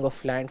clearing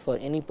of land for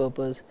any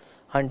purpose,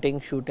 hunting,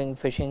 shooting,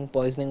 fishing,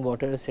 poisoning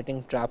water,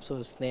 setting traps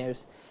or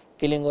snares,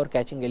 killing or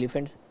catching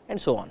elephants, and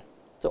so on.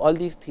 So, all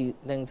these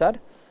things are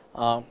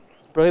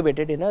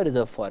prohibited in a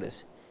reserve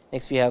forest.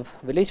 Next, we have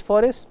village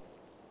forests,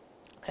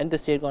 and the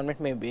state government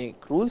may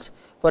make rules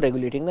for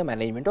regulating the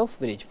management of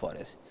village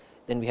forests.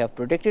 Then we have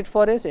protected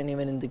forests, and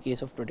even in the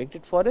case of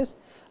protected forests,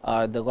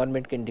 the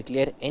government can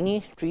declare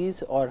any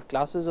trees or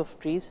classes of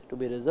trees to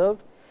be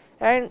reserved.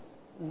 And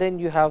then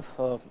you have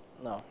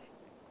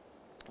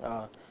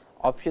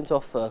options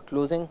of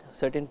closing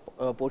certain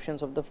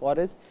portions of the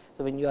forest.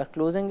 So, when you are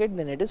closing it,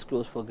 then it is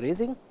closed for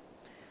grazing.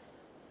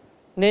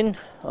 Then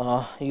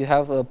you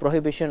have a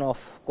prohibition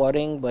of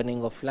quarrying,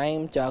 burning of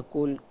lime,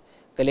 charcoal,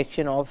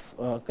 collection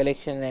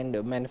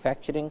and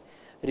manufacturing,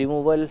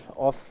 removal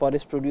of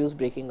forest produce,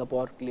 breaking up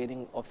or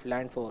clearing of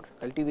land for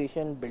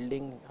cultivation,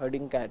 building,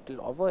 herding cattle,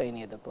 or for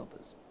any other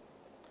purpose.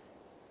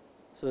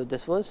 So,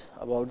 this was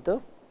about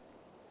the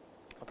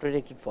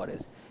protected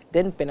forest.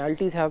 Then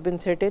penalties have been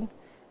set in,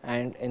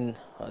 and in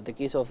the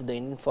case of the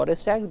Indian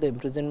Forest Act, the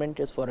imprisonment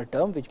is for a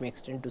term which may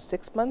extend to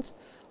 6 months,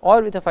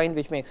 or with a fine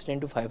which may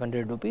extend to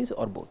 500 rupees,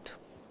 or both.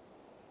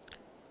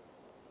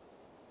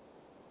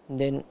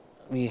 Then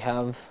we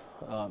have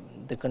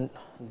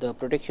the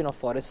protection of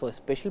forest for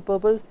special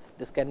purpose.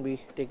 This can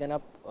be taken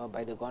up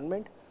by the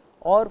government,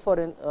 or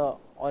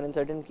in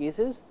certain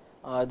cases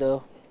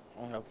the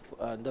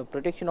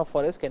protection of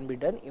forest can be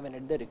done even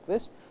at the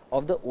request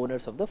of the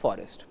owners of the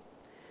forest.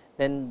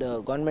 Then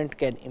the government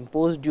can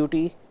impose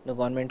duty, the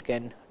government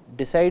can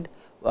decide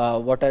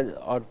what are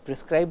or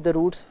prescribe the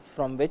routes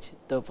from which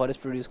the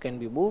forest produce can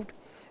be moved.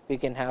 We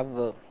can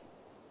have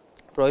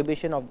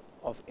prohibition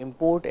of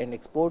import and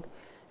export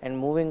and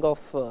moving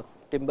of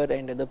timber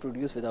and other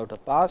produce without a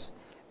pass.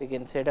 We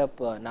can set up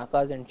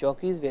nakas and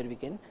chowkis where we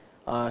can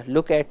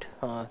look at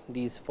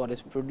these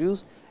forest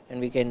produce, and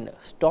we can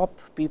stop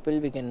people.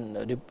 We can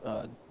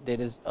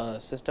there is a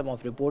system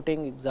of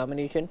reporting,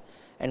 examination,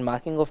 and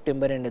marking of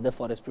timber and other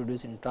forest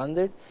produce in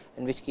transit,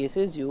 in which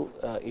cases you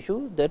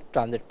issue the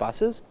transit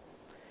passes.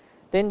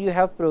 Then you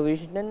have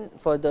provision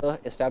for the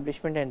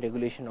establishment and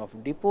regulation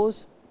of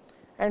depots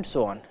and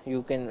so on.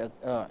 You can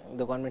the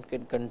government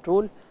can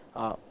control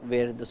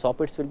where the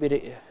soppits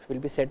will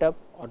be set up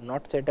or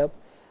not set up,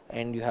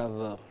 and you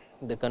have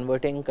the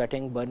converting,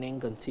 cutting, burning,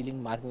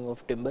 concealing, marking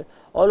of timber,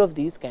 all of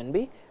these can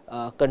be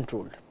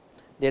controlled.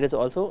 There is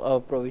also a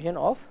provision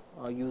of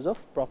use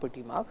of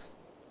property marks,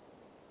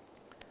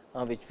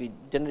 which we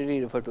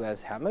generally refer to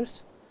as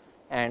hammers,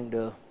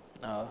 and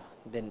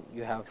then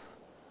you have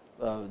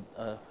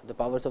the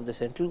powers of the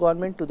central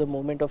government to the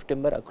movement of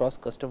timber across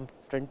custom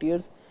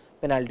frontiers,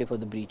 penalty for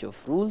the breach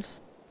of rules.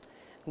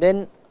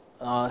 Then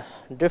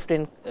drift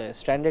and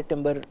stranded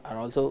timber are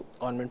also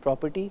government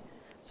property.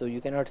 So,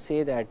 you cannot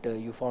say that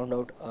you found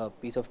out a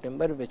piece of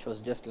timber which was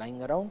just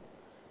lying around,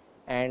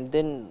 and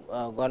then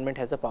government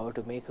has the power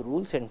to make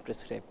rules and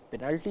prescribe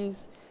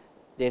penalties.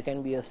 There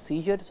can be a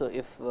seizure. So,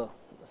 if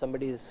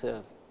somebody is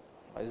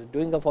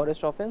doing a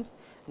forest offence,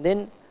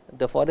 then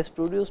the forest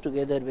produce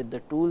together with the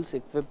tools,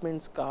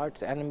 equipments,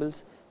 carts,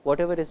 animals,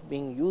 whatever is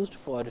being used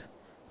for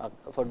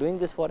doing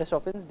this forest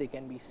offence, they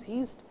can be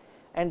seized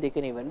and they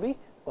can even be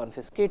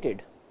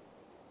confiscated.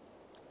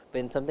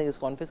 When something is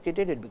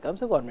confiscated, it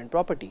becomes a government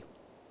property.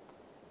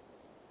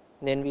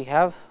 Then we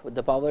have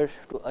the power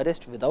to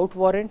arrest without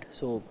warrant.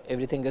 So,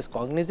 everything is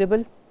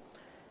cognizable,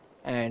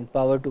 and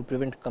power to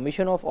prevent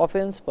commission of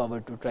offence, power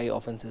to try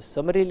offences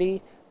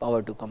summarily,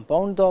 power to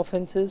compound the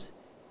offences.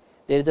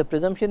 There is a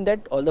presumption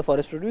that all the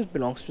forest produce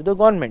belongs to the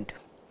government.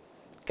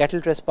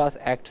 Cattle Trespass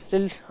Act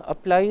still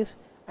applies,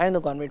 and the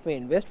government may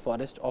invest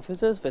forest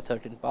officers with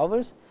certain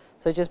powers,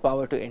 such as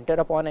power to enter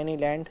upon any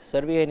land,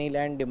 survey any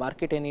land,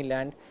 demarcate any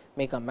land,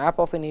 make a map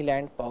of any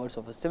land, powers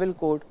of a civil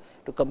code,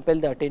 to compel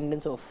the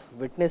attendance of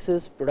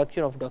witnesses,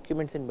 production of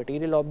documents and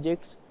material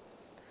objects,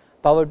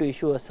 power to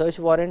issue a search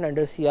warrant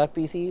under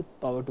CRPC,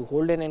 power to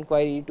hold an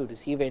inquiry, to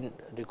receive and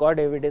record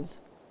evidence,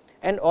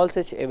 and all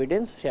such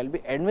evidence shall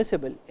be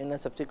admissible in a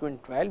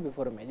subsequent trial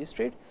before a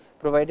magistrate,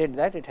 provided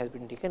that it has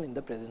been taken in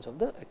the presence of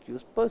the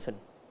accused person.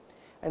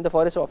 And the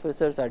forest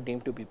officers are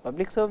deemed to be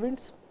public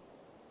servants,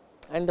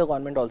 and the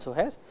government also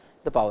has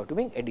the power to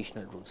make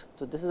additional rules.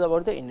 So, this is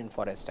about the Indian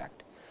Forest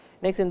Act.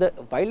 Next, in the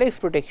Wildlife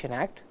Protection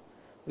Act,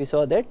 we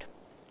saw that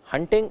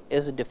hunting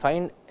is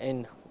defined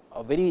in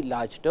very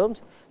large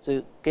terms.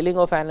 So, killing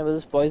of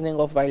animals, poisoning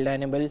of wild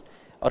animal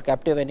or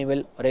captive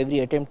animal, or every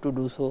attempt to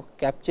do so,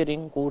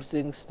 capturing,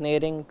 coursing,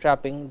 snaring,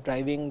 trapping,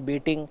 driving,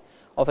 baiting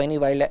of any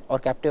wild or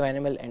captive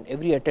animal, and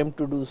every attempt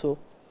to do so,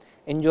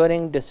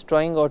 injuring,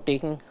 destroying or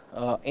taking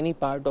any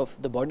part of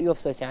the body of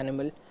such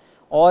animal,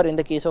 or in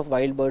the case of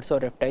wild birds or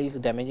reptiles,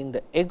 damaging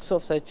the eggs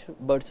of such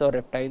birds or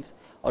reptiles,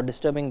 or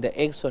disturbing the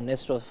eggs or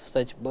nests of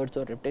such birds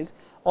or reptiles,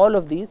 all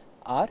of these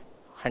are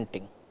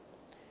hunting.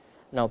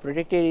 Now,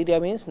 protected area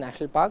means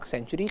national park,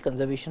 sanctuary,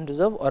 conservation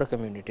reserve or a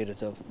community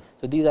reserve.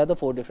 So, these are the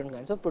 4 different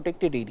kinds of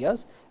protected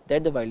areas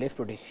that the Wildlife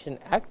Protection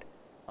Act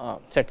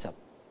sets up.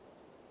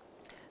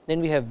 Then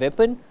we have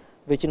weapon,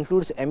 which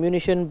includes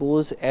ammunition,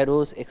 bows,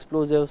 arrows,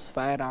 explosives,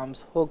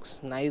 firearms,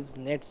 hooks, knives,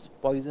 nets,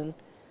 poison,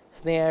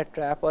 snare,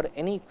 trap or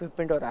any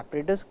equipment or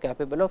apparatus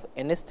capable of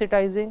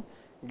anesthetizing,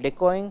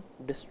 decoying,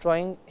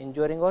 destroying,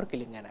 injuring or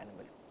killing an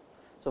animal.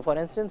 So, for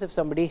instance, if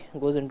somebody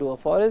goes into a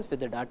forest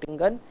with a darting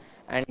gun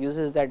and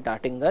uses that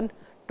darting gun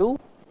to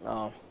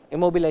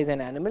immobilize an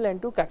animal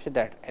and to capture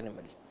that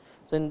animal.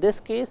 So, in this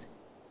case,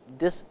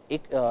 this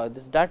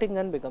darting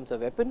gun becomes a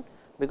weapon,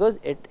 because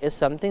it is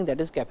something that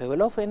is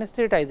capable of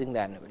anesthetizing the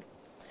animal,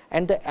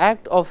 and the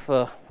act of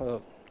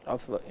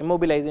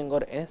immobilizing or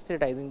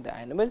anesthetizing the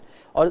animal,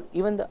 or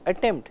even the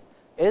attempt,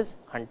 is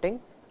hunting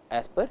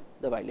as per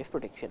the Wildlife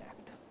Protection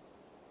Act.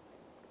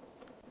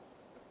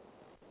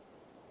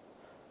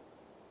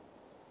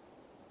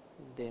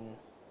 Then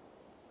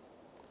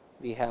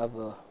we have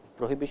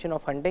prohibition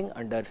of hunting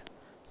under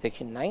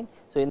section 9.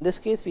 So, in this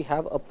case we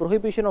have a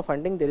prohibition of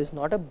hunting, there is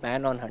not a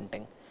ban on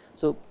hunting.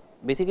 So,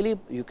 basically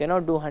you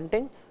cannot do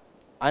hunting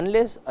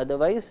unless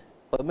otherwise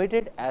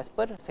permitted as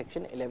per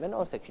section 11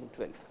 or section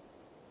 12.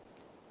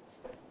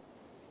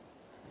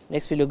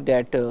 Next, we looked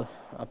at a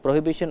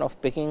prohibition of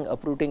picking,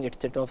 uprooting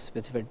etc. of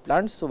specified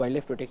plants. So,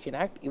 Wildlife Protection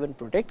Act even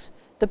protects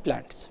the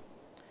plants.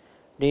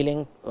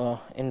 Dealing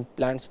in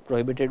plants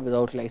prohibited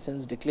without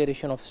license,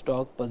 declaration of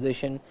stock,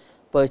 possession,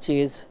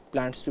 purchase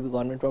plants to be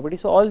government property.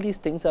 So, all these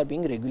things are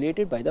being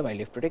regulated by the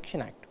Wildlife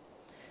Protection Act.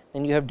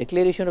 Then you have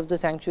declaration of the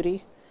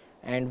sanctuary,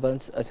 and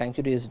once a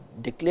sanctuary is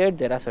declared,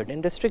 there are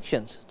certain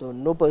restrictions. So,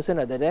 no person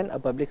other than a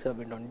public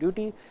servant on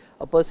duty,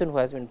 a person who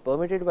has been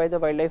permitted by the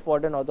wildlife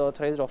warden or the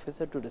authorized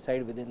officer to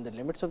reside within the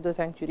limits of the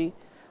sanctuary,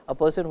 a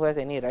person who has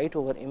any right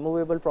over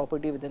immovable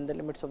property within the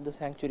limits of the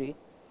sanctuary,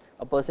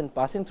 a person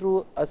passing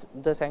through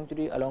the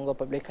sanctuary along a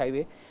public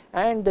highway,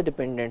 and the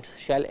dependents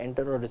shall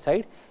enter or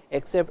reside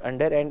except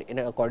under and in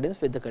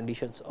accordance with the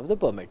conditions of the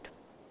permit.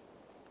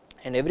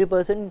 And every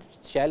person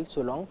shall,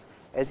 so long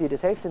as he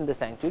resides in the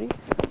sanctuary.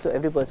 So,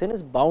 every person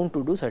is bound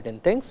to do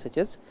certain things, such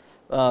as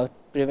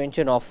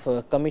prevention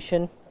of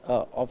commission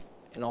of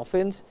an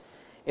offence.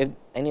 If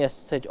any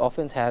such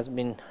offence has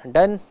been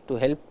done, to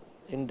help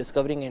in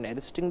discovering and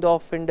arresting the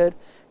offender,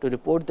 to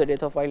report the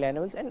death of wild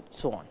animals, and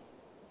so on.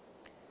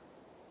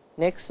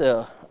 Next,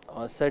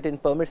 certain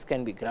permits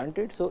can be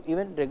granted. So,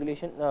 even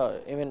regulation,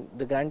 even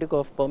the granting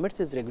of permits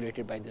is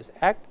regulated by this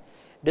act.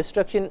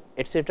 Destruction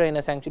etc. in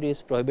a sanctuary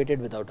is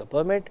prohibited without a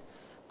permit.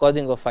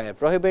 Causing of fire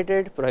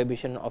prohibited,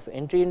 prohibition of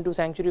entry into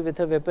sanctuary with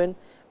a weapon,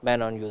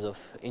 ban on use of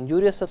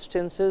injurious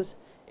substances,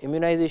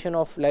 immunization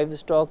of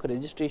livestock,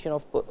 registration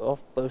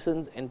of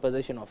persons in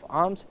possession of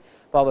arms,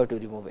 power to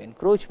remove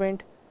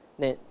encroachment.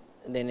 Then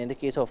in the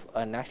case of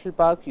a national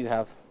park, you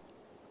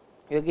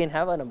again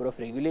have a number of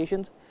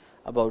regulations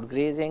about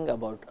grazing,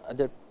 about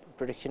other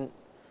protection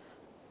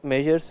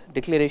measures,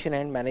 declaration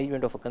and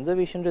management of a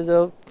conservation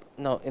reserve.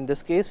 Now, in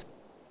this case,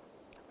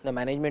 the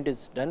management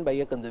is done by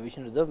a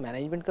conservation reserve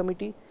management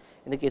committee.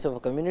 In the case of a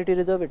community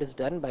reserve, it is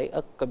done by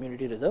a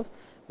community reserve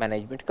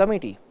management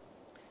committee.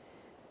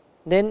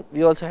 Then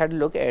we also had a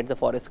look at the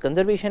Forest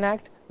Conservation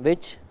Act,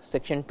 which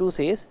section 2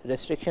 says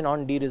restriction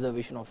on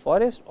de-reservation of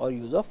forest or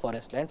use of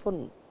forest land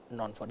for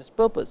non-forest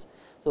purpose.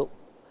 So,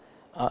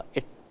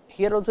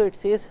 here also it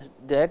says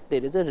that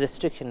there is a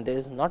restriction, there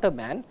is not a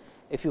ban.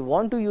 If you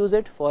want to use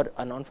it for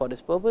a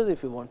non-forest purpose,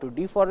 if you want to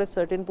deforest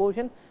certain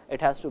portion, it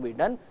has to be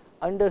done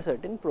under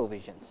certain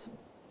provisions.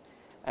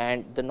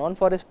 And the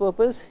non-forest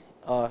purpose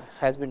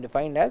has been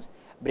defined as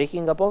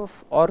breaking up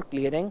of or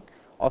clearing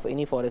of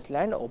any forest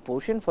land or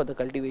portion for the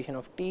cultivation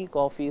of tea,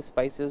 coffee,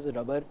 spices,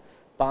 rubber,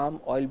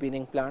 palm, oil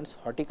bearing plants,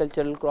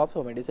 horticultural crops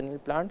or medicinal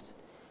plants,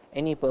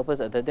 any purpose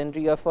other than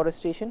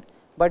reforestation,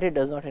 but it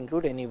does not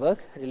include any work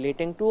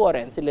relating to or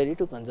ancillary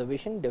to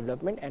conservation,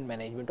 development and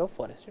management of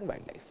forest and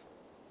wildlife.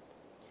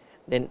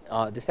 Then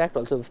this act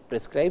also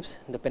prescribes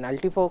the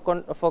penalty for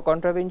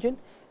contravention,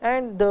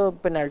 and the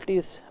penalty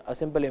is a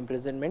simple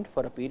imprisonment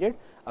for a period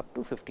up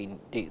to 15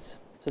 days.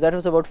 So, that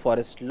was about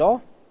forest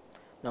law.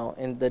 Now,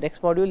 in the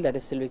next module, that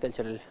is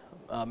silvicultural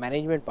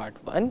management part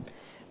 1,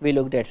 we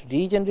looked at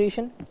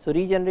regeneration. So,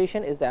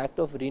 regeneration is the act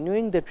of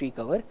renewing the tree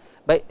cover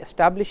by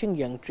establishing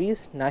young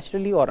trees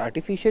naturally or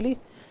artificially,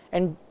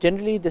 and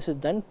generally this is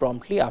done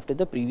promptly after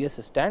the previous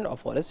stand of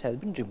forest has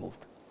been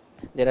removed.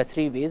 There are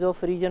 3 ways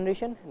of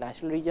regeneration: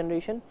 natural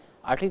regeneration,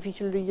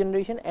 artificial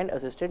regeneration and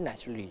assisted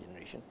natural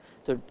regeneration.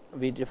 So,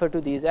 we refer to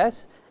these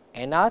as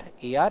NR,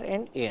 AR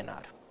and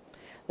ANR.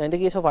 Now, in the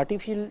case of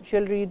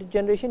artificial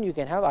regeneration, you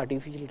can have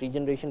artificial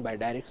regeneration by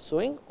direct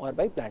sowing or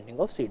by planting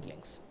of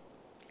seedlings.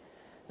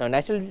 Now,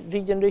 natural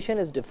regeneration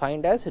is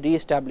defined as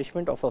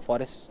re-establishment of a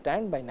forest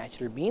stand by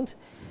natural means,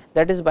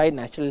 that is by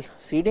natural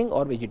seeding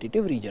or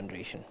vegetative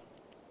regeneration.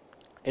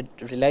 It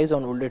relies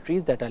on older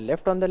trees that are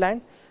left on the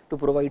land to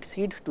provide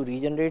seed to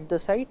regenerate the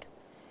site,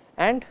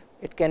 and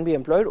it can be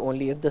employed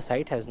only if the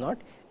site has not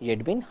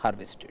yet been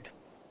harvested.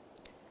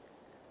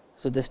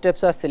 So, the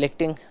steps are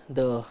selecting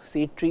the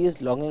seed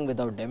trees, logging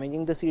without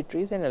damaging the seed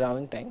trees and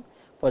allowing time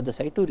for the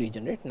site to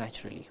regenerate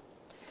naturally.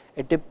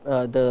 It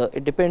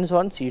depends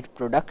on seed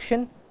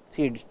production,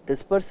 seed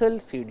dispersal,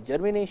 seed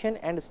germination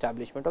and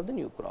establishment of the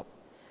new crop.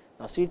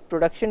 Now, seed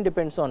production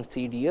depends on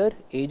seed year,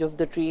 age of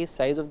the tree,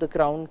 size of the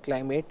crown,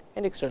 climate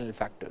and external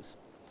factors.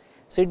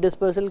 Seed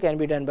dispersal can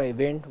be done by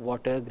wind,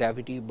 water,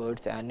 gravity,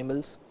 birds,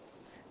 animals.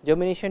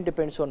 Germination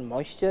depends on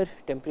moisture,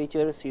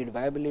 temperature, seed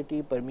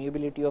viability,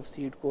 permeability of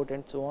seed coat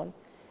and so on,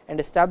 and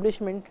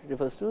establishment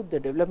refers to the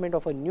development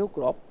of a new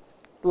crop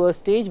to a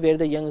stage where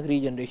the young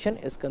regeneration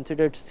is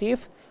considered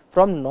safe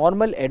from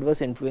normal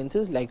adverse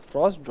influences like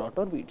frost, drought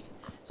or weeds.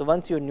 So,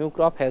 once your new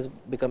crop has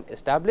become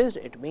established,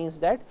 it means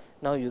that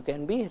now you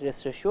can be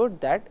rest assured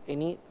that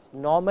any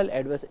normal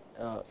adverse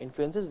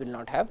influences will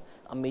not have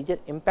a major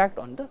impact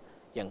on the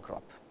young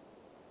crop.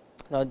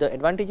 Now, the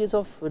advantages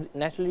of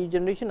natural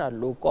regeneration are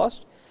low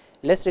cost,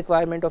 less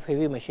requirement of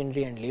heavy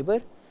machinery and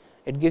labor.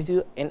 It gives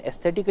you an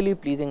aesthetically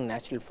pleasing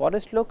natural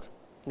forest look.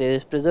 There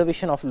is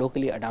preservation of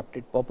locally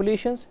adapted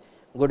populations,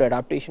 good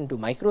adaptation to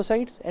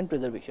microsites and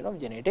preservation of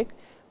genetic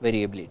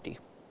variability.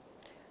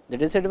 The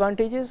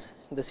disadvantages: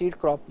 the seed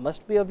crop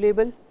must be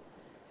available,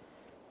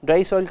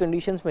 dry soil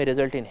conditions may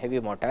result in heavy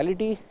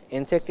mortality,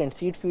 insect and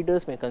seed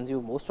feeders may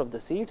consume most of the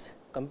seeds,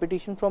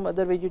 competition from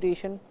other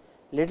vegetation,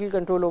 little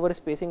control over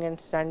spacing and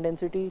stand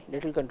density,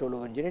 little control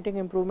over genetic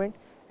improvement,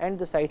 and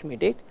the site may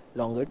take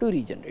longer to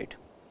regenerate.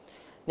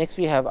 Next,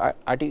 we have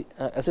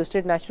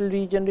assisted natural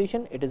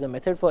regeneration. It is a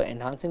method for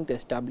enhancing the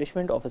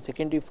establishment of a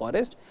secondary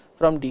forest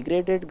from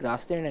degraded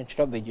grassland and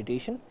shrub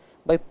vegetation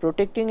by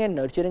protecting and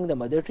nurturing the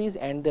mother trees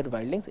and their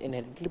wildlings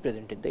inherently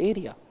present in the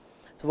area.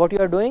 So, what you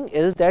are doing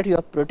is that you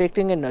are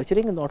protecting and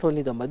nurturing not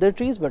only the mother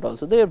trees, but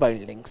also their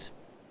wildlings.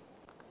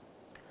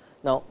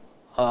 Now,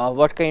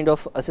 what kind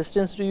of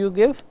assistance do you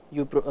give?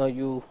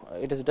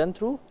 It is done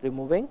through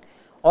removing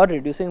or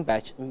reducing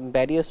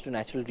barriers to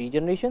natural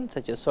regeneration,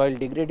 such as soil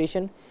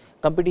degradation,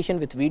 competition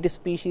with weed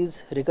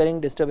species,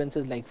 recurring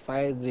disturbances like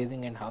fire,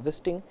 grazing and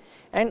harvesting,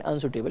 and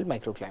unsuitable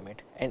microclimate,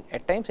 and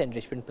at times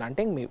enrichment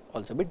planting may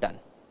also be done.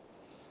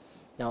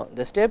 Now,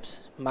 the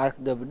steps: mark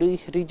the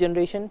woody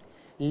regeneration,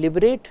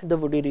 liberate the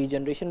woody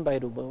regeneration by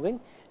removing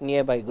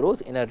nearby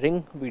growth in a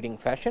ring weeding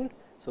fashion.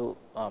 So,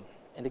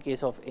 In the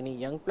case of any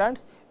young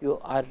plants, you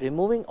are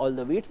removing all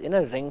the weeds in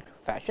a ring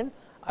fashion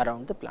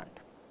around the plant.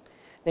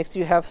 Next,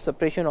 you have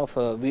suppression of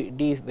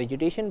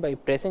devegetation by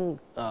pressing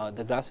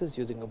the grasses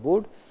using a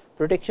board.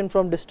 Protection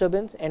from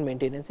disturbance and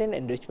maintenance and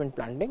enrichment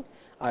planting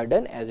are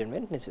done as and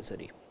when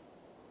necessary.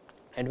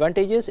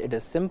 Advantages: it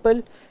is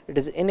simple, it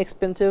is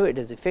inexpensive, it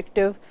is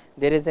effective,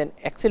 there is an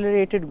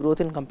accelerated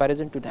growth in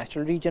comparison to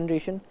natural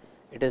regeneration,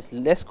 it is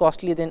less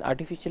costly than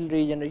artificial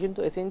regeneration.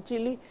 So,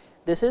 essentially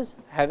this is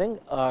having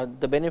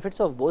the benefits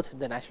of both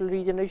the natural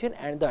regeneration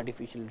and the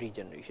artificial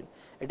regeneration.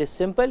 It is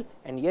simple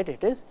and yet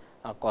it is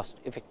cost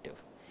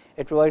effective.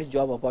 It provides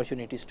job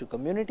opportunities to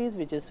communities,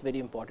 which is very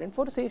important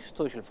for, say,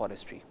 social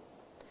forestry.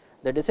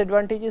 The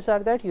disadvantages are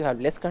that you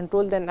have less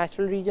control than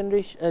natural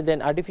regeneration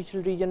than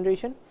artificial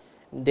regeneration.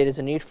 There is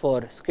a need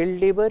for skilled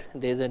labor,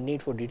 there is a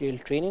need for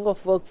detailed training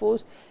of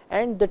workforce,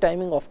 and the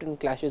timing often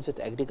clashes with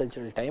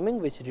agricultural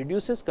timing, which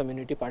reduces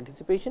community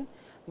participation.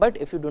 But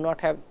if you do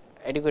not have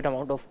adequate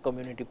amount of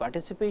community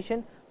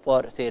participation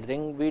for, say,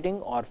 ring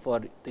weeding or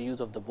for the use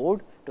of the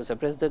board to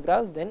suppress the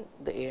grass, then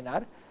the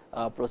ANR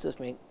process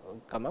may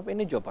come up in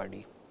a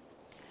jeopardy.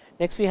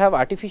 Next, we have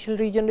artificial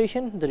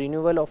regeneration, the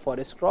renewal of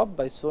forest crop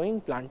by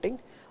sowing, planting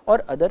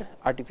or other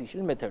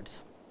artificial methods.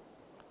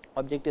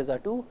 Objectives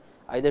are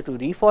either to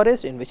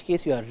reforest, in which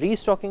case you are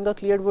restocking a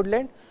cleared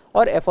woodland,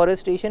 or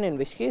afforestation, in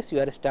which case you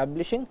are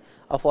establishing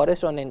a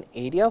forest on an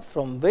area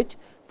from which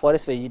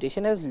forest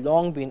vegetation has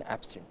long been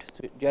absent.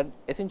 So, you are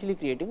essentially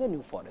creating a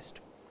new forest.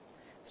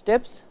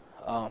 Steps: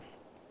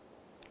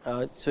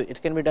 so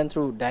it can be done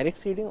through direct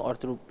seeding or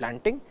through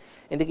planting.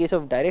 In the case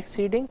of direct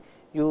seeding,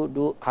 you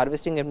do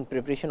harvesting and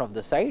preparation of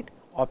the site,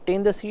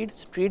 obtain the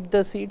seeds, treat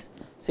the seeds,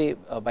 say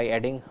by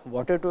adding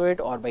water to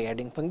it or by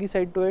adding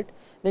fungicide to it.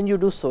 Then you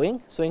do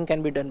sowing. Sowing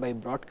can be done by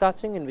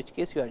broadcasting, in which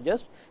case you are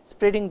just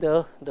spreading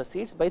the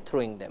seeds by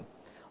throwing them,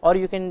 or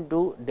you can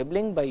do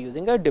dibbling by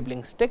using a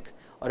dibbling stick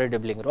or a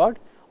dibbling rod,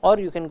 or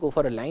you can go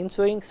for a line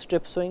sowing,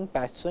 strip sowing,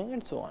 patch sowing,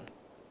 and so on.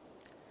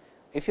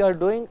 If you are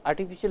doing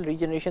artificial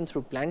regeneration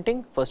through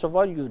planting, first of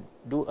all you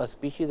do a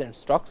species and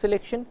stock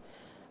selection,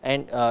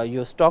 and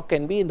your stock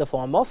can be in the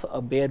form of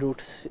bare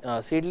root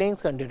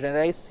seedlings,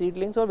 containerized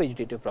seedlings, or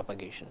vegetative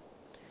propagation.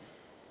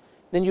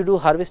 Then you do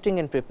harvesting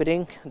and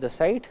preparing the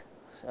site,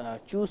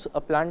 choose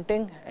a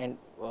planting, and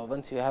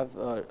once you have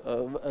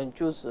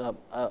choose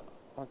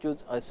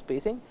a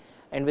spacing,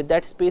 and with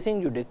that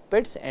spacing you dig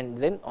pits, and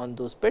then on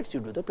those pits you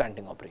do the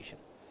planting operation.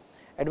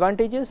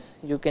 Advantages: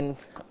 you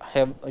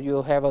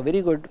have a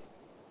very good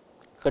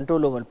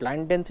control over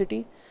plant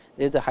density,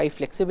 there is a high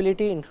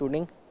flexibility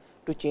including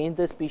to change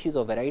the species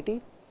or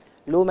variety,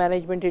 low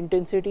management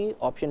intensity,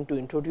 option to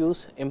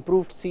introduce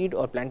improved seed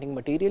or planting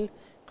material,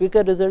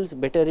 quicker results,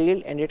 better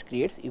yield, and it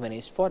creates even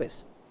aged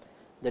forests.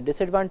 The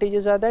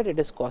disadvantages are that it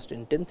is cost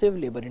intensive,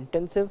 labor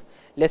intensive,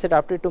 less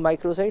adapted to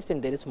microsites,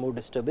 and there is more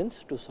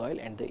disturbance to soil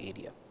and the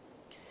area.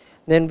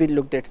 Then we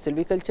looked at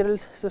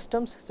silvicultural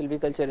systems.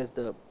 Silviculture is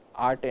the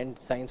art and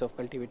science of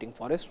cultivating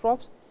forest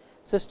crops.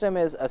 System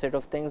is a set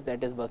of things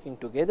that is working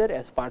together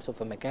as parts of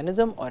a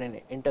mechanism or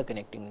an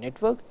interconnecting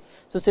network.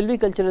 So,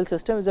 silvicultural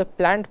system is a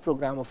planned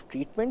program of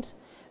treatments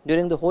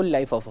during the whole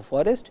life of a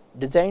forest,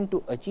 designed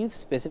to achieve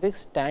specific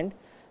stand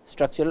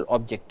structural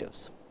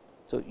objectives.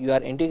 So, you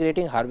are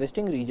integrating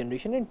harvesting,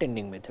 regeneration, and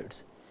tending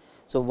methods.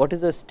 So, what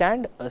is a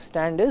stand?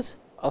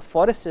 A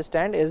forest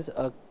stand is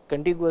a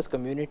contiguous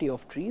community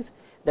of trees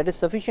that is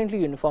sufficiently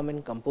uniform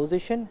in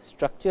composition,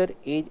 structure,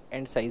 age,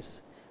 and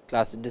size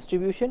class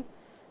distribution,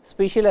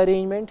 spatial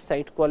arrangement,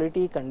 site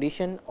quality,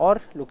 condition,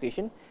 or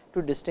location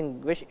to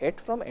distinguish it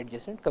from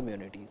adjacent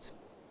communities.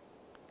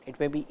 It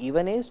may be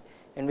even aged,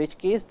 in which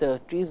case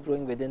the trees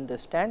growing within the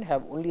stand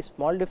have only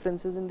small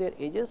differences in their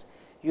ages,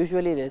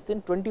 usually less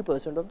than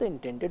 20% of the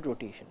intended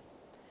rotation.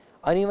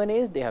 Uneven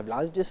age, they have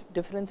large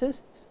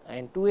differences,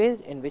 and two age,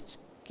 in which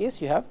case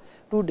you have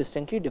two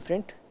distinctly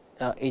different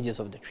ages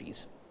of the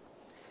trees.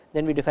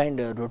 Then we defined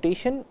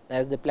rotation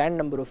as the planned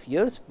number of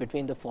years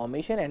between the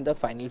formation and the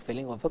final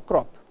felling of a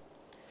crop,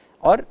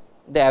 or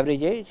the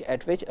average age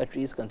at which a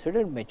tree is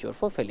considered mature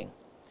for felling.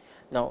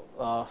 Now,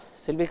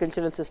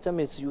 silvicultural system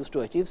is used to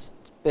achieve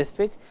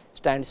specific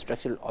stand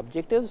structural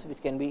objectives,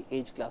 which can be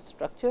age class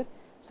structure,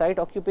 site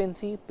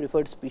occupancy,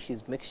 preferred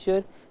species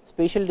mixture,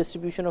 spatial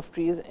distribution of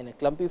trees in a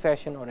clumpy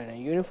fashion or in a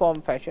uniform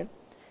fashion,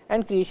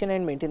 and creation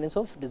and maintenance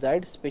of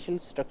desired special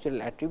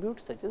structural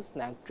attributes such as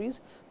snag trees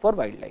for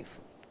wildlife.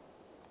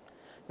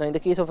 Now, in the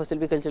case of a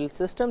silvicultural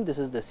system, this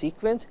is the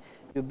sequence.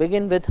 You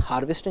begin with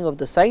harvesting of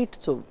the site.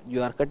 So,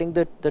 you are cutting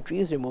the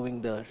trees,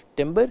 removing the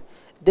timber,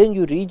 then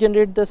you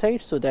regenerate the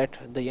site, so that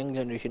the young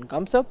generation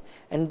comes up,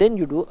 and then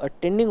you do a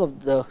tending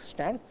of the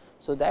stand,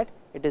 so that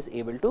it is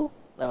able to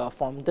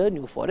form the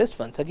new forest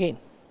once again.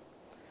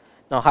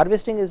 Now,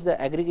 harvesting is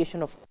the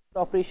aggregation of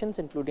operations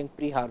including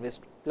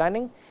pre-harvest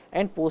planning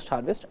and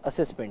post-harvest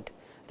assessment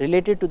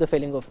related to the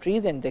felling of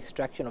trees and the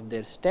extraction of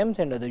their stems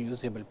and other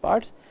usable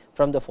parts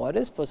from the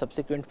forest for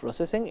subsequent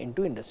processing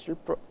into industrial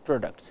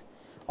products,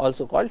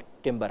 also called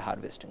timber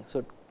harvesting.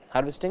 So,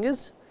 harvesting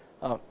is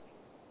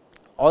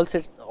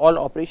all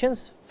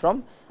operations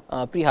from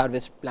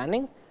pre-harvest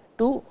planning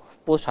to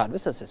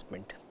post-harvest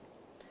assessment.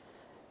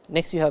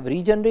 Next, you have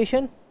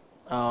regeneration,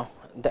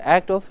 the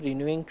act of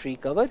renewing tree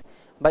cover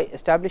by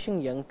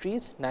establishing young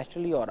trees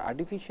naturally or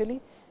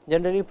artificially,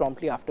 generally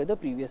promptly after the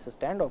previous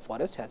stand of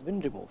forest has been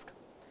removed.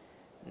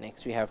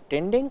 Next, we have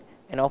tending,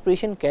 an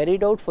operation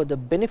carried out for the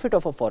benefit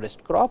of a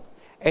forest crop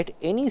at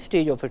any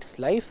stage of its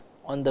life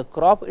on the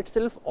crop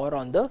itself or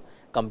on the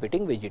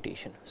competing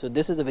vegetation. So,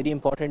 this is a very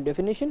important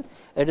definition.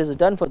 It is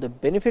done for the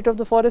benefit of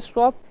the forest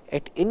crop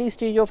at any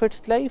stage of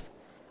its life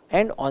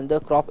and on the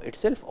crop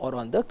itself or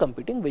on the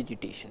competing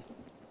vegetation.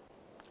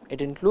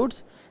 It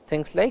includes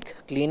things like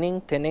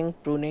cleaning, thinning,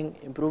 pruning,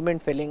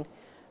 improvement felling,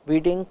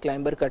 weeding,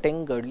 climber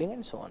cutting, girdling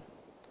and so on.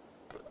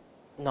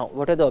 Now,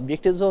 what are the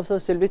objectives of the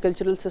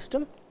silvicultural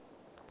system?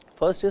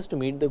 First is to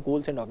meet the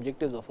goals and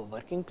objectives of a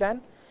working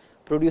plan,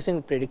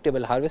 producing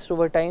predictable harvest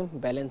over time,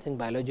 balancing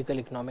biological,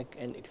 economic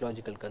and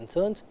ecological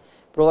concerns,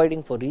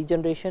 providing for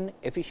regeneration,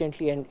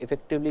 efficiently and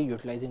effectively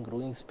utilizing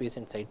growing space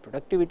and site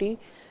productivity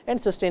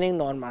and sustaining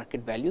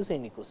non-market values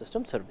in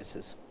ecosystem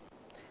services.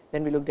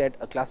 Then we looked at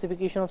a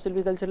classification of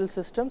silvicultural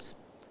systems,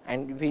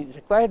 and we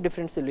require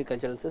different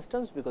silvicultural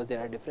systems because there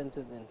are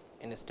differences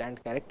in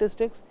stand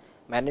characteristics,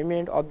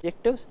 management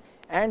objectives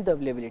and the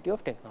availability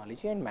of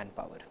technology and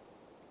manpower.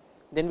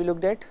 Then we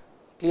looked at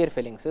clear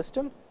felling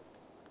system,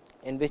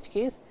 in which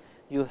case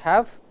you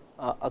have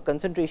a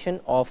concentration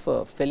of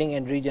felling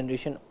and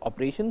regeneration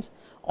operations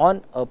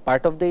on a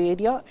part of the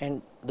area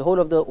and the whole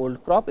of the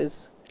old crop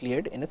is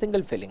cleared in a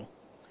single felling.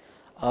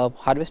 A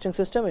harvesting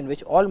system in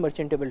which all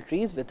merchantable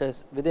trees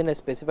within a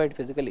specified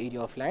physical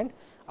area of land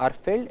are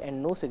felled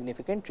and no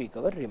significant tree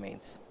cover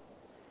remains.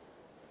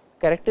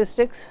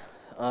 Characteristics,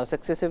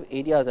 successive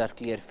areas are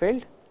clear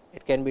felled.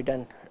 It can be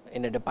done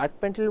in a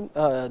departmental,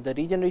 the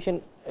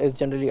regeneration is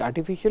generally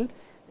artificial,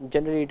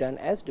 generally done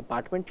as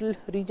departmental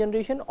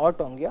regeneration or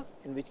tongia,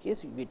 in which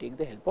case we take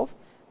the help of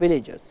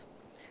villagers.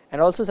 And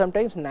also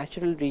sometimes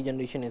natural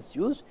regeneration is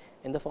used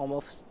in the form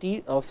of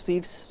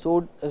seeds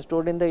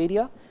stored in the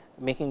area,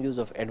 making use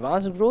of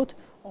advanced growth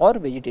or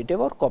vegetative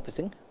or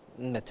coppicing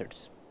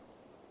methods.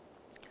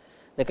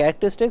 The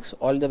characteristics,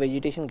 all the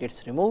vegetation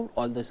gets removed,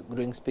 all the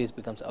growing space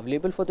becomes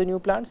available for the new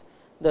plants.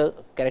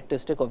 The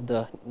characteristic of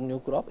the new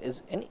crop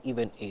is an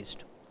even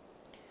aged.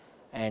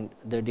 And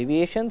the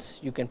deviations,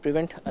 you can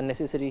prevent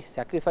unnecessary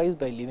sacrifice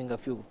by leaving a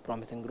few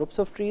promising groups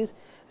of trees,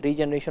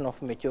 regeneration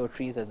of mature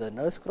trees as a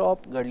nurse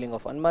crop, girdling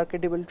of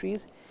unmarketable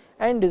trees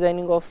and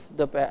designing of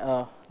the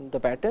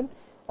pattern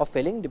of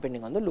felling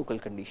depending on the local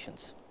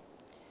conditions.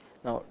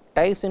 Now,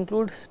 types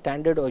include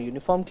standard or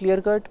uniform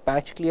clear cut,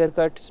 patch clear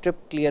cut,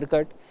 strip clear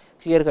cut,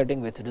 clear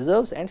cutting with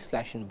reserves and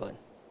slash and burn.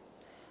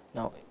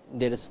 Now,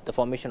 there is the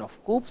formation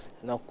of coops.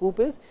 Now, coop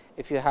is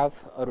if you have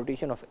a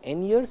rotation of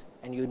n years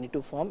and you need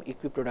to form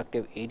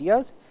equiproductive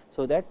areas.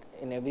 So, that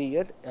in every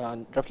year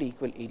roughly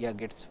equal area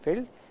gets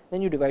filled,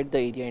 then you divide the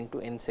area into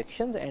n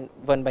sections and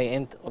 1 by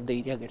nth of the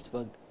area gets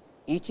worked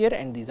each year,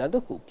 and these are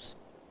the coops.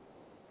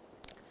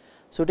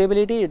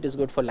 Suitability, it is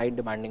good for light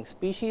demanding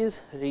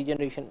species.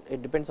 Regeneration,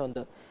 it depends on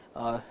the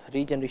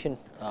regeneration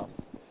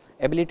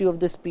ability of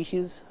the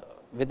species,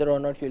 whether or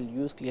not you will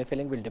use clear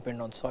felling will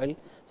depend on soil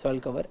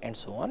cover and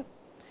so on.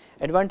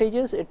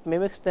 Advantages, it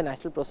mimics the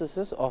natural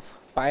processes of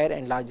fire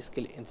and large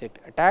scale insect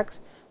attacks,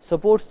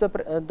 supports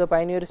the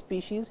pioneer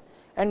species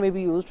and may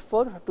be used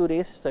to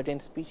raise certain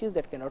species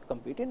that cannot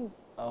compete in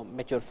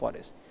mature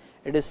forests.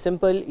 It is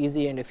simple,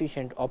 easy and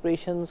efficient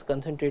operations,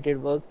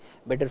 concentrated work,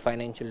 better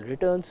financial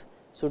returns,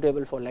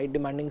 suitable for light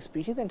demanding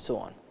species and so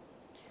on.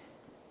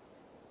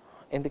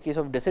 In the case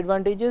of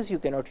disadvantages, you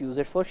cannot use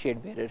it for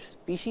shade bearer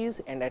species,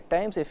 and at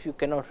times if you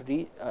cannot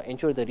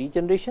ensure the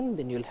regeneration,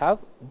 then you will have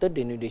the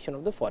denudation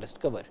of the forest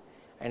cover,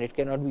 and it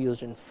cannot be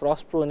used in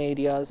frost prone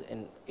areas,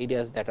 in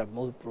areas that are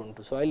more prone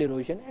to soil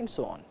erosion and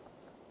so on.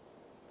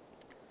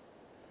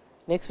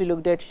 Next, we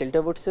looked at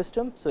shelter wood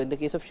system. So, in the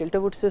case of shelter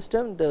wood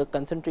system, the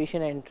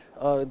concentration and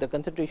the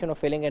concentration of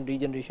felling and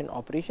regeneration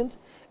operations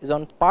is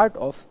on part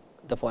of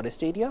the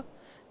forest area.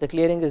 The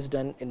clearing is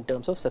done in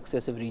terms of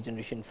successive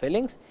regeneration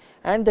fellings,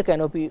 and the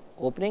canopy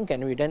opening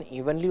can be done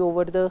evenly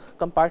over the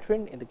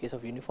compartment in the case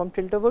of uniform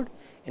shelter wood,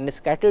 in the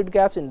scattered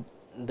gaps in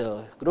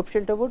the group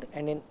shelter wood,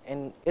 and in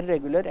an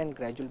irregular and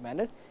gradual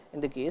manner in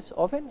the case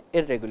of an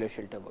irregular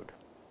shelter wood.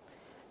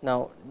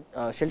 Now,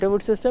 shelter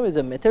wood system is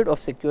a method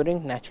of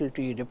securing natural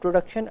tree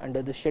reproduction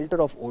under the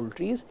shelter of old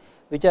trees,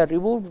 which are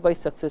removed by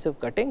successive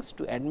cuttings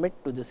to admit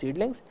to the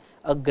seedlings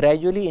a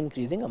gradually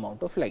increasing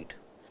amount of light.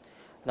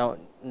 Now,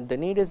 the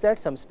need is that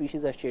some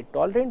species are shade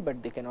tolerant,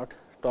 but they cannot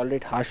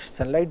tolerate harsh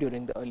sunlight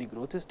during the early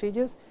growth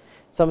stages.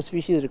 Some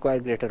species require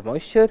greater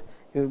moisture,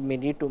 you may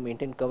need to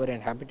maintain cover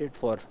and habitat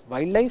for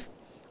wildlife,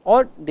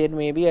 or there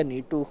may be a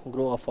need to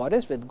grow a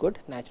forest with good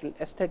natural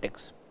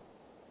aesthetics.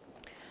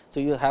 So,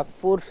 you have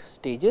 4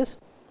 stages.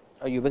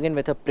 You begin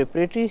with a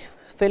preparatory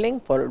felling,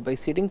 followed by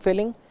seeding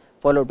felling,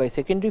 followed by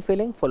secondary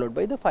felling, followed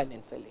by the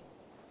final felling.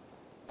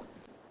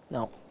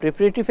 Now,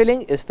 preparatory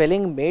felling is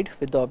felling made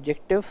with the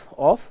objective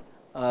of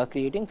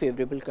creating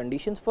favorable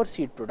conditions for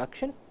seed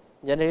production.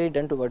 generally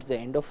done towards the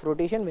end of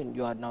rotation when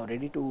you are now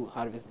ready to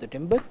harvest the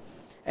timber.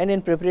 And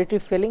in preparatory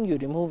felling, you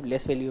remove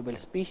less valuable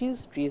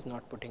species, trees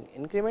not putting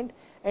increment,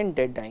 and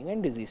dead, dying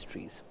and diseased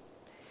trees.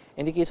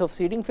 In the case of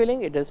seeding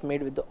felling, it is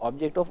made with the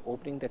object of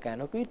opening the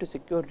canopy to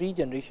secure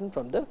regeneration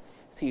from the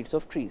seeds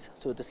of trees.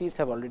 So, the seeds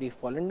have already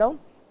fallen down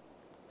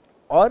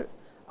or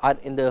are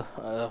in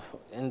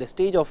the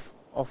stage of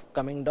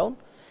coming down,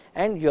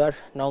 and you are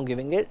now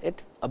giving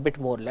it a bit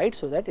more light,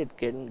 so that it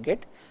can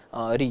get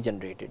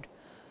regenerated.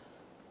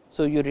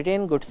 So, you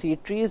retain good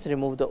seed trees,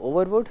 remove the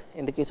overwood.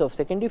 In the case of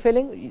secondary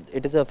felling,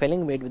 it is a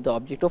felling made with the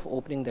object of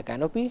opening the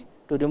canopy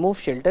to remove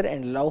shelter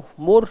and allow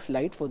more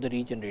light for the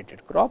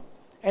regenerated crop.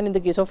 And in the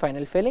case of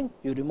final felling,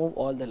 you remove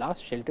all the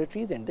last shelter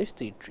trees and the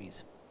seed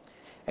trees.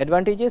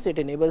 Advantages: it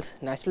enables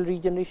natural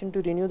regeneration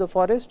to renew the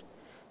forest,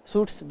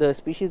 suits the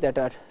species that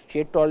are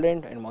shade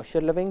tolerant and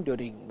moisture loving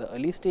during the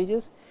early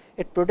stages.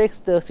 It protects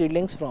the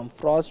seedlings from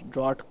frost,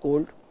 drought,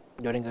 cold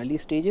during early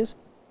stages,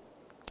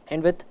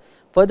 and with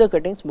further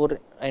cuttings, more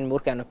and more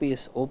canopy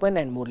is open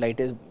and more light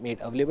is made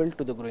available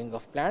to the growing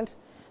of plants.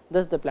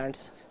 Thus, the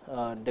plants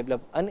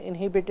develop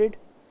uninhibited.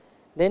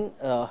 Then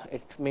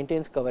it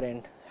maintains cover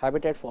and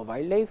habitat for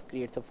wildlife,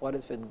 creates a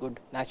forest with good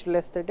natural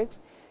aesthetics,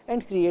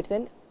 and creates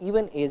an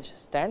even aged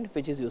stand,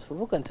 which is useful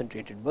for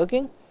concentrated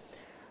working.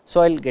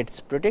 Soil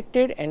gets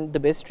protected, and the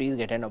best trees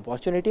get an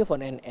opportunity for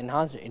an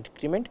enhanced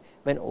increment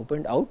when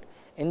opened out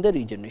in the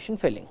regeneration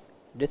felling.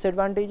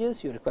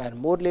 Disadvantages: you require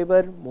more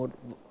labor,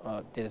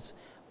 there is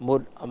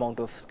more amount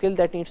of skill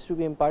that needs to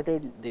be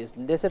imparted, there is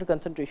lesser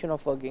concentration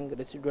of working,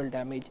 residual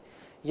damage,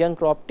 young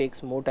crop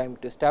takes more time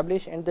to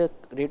establish, and the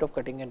rate of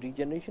cutting and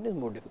regeneration is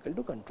more difficult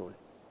to control.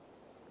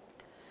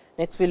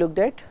 Next, we looked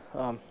at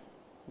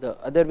the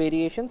other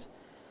variations.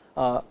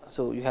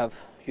 So, you have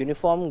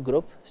uniform,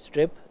 group,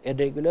 strip,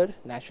 irregular,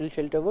 natural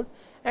shelter wood,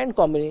 and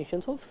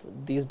combinations of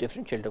these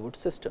different shelter wood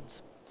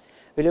systems.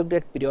 We looked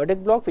at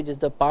periodic block, which is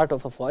the part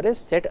of a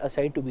forest set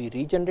aside to be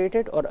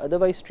regenerated or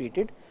otherwise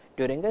treated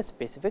during a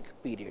specific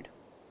period.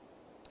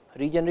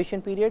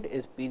 Regeneration period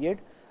is period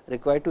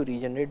required to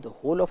regenerate the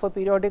whole of a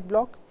periodic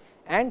block,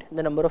 and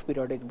the number of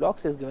periodic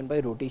blocks is given by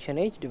rotation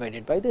age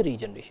divided by the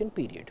regeneration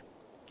period.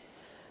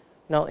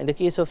 Now, in the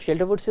case of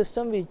shelter wood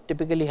system, we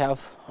typically have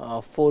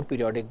 4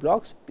 periodic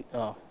blocks.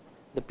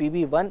 The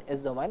PB1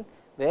 is the one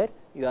where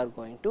you are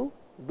going to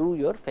do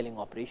your felling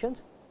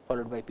operations,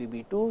 followed by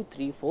PB2,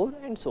 3, 4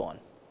 and so on.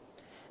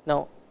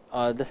 Now,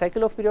 the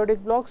cycle of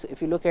periodic blocks,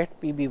 if you look at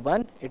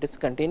PB1, it is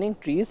containing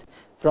trees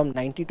from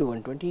 90 to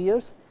 120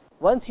 years.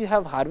 Once you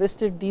have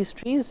harvested these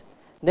trees,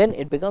 then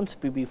it becomes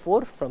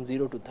PB4 from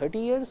 0 to 30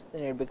 years,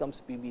 then it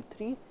becomes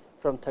PB3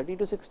 from 30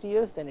 to 60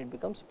 years, then it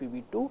becomes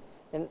PB2,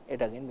 then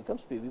it again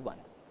becomes PB1.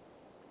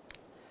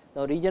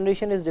 Now,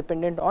 regeneration is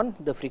dependent on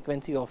the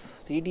frequency of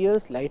seed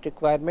years, light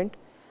requirement,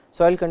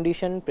 soil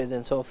condition,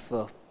 presence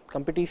of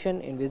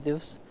competition,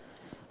 invasives,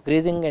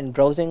 grazing and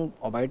browsing,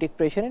 abiotic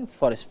pressure and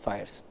forest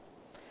fires.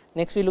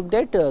 Next, we looked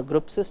at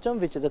group system,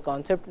 which is a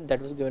concept that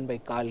was given by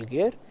Carl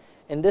Gehr.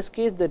 In this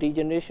case, the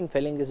regeneration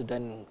felling is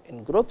done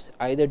in groups,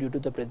 either due to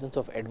the presence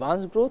of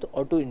advanced growth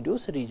or to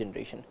induce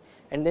regeneration,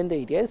 and then the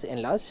area is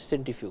enlarged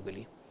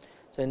centrifugally.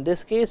 So, in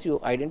this case, you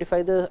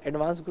identify the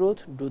advanced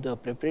growth, do the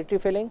preparatory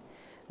felling,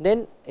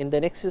 then in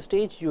the next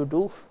stage you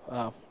do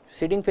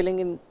seeding felling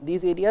in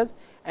these areas,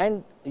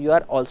 and you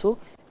are also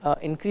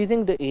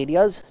increasing the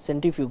areas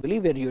centrifugally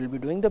where you will be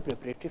doing the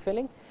preparatory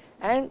felling,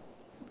 and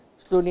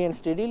slowly and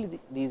steadily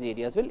these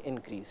areas will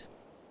increase.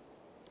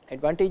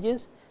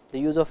 Advantages: the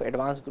use of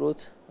advanced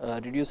growth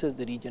reduces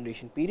the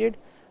regeneration period,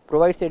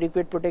 provides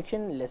adequate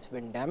protection, less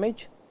wind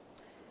damage.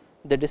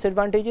 The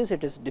disadvantages: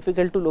 it is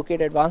difficult to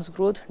locate advanced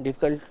growth,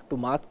 difficult to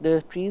mark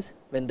the trees.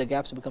 When the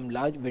gaps become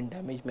large, wind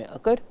damage may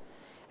occur,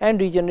 and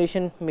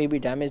regeneration may be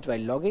damaged while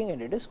logging,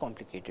 and it is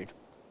complicated.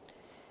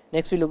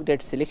 Next, we looked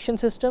at selection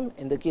system.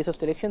 In the case of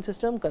selection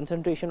system,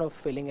 concentration of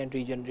felling and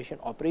regeneration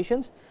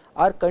operations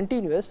are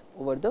continuous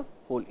over the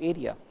whole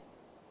area.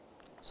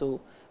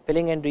 So,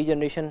 felling and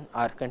regeneration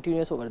are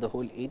continuous over the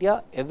whole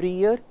area every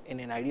year in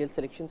an ideal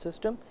selection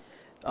system.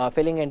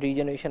 Felling and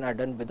regeneration are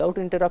done without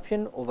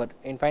interruption over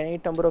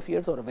infinite number of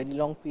years or a very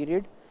long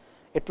period.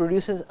 It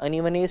produces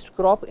uneven aged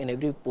crop in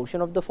every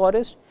portion of the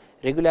forest.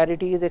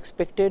 Regularity is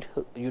expected.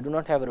 You do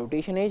not have a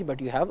rotation age, but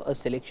you have a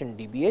selection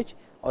DBH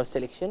or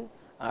selection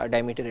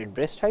diameter at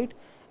breast height,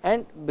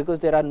 and because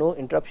there are no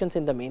interruptions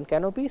in the main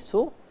canopy,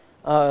 so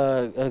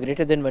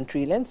greater than 1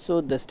 tree length.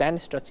 So, the stand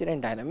structure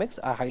and dynamics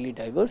are highly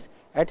diverse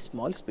at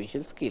small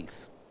spatial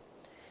scales.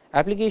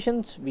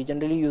 Applications: we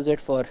generally use it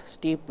for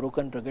steep,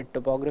 broken, rugged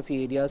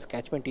topography areas,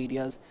 catchment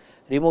areas,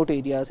 remote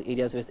areas,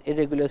 areas with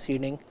irregular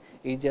seeding,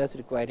 areas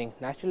requiring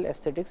natural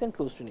aesthetics and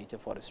close to nature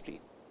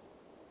forestry.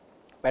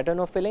 Pattern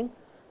of felling: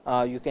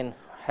 you can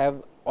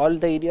have all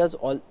the areas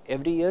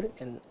every year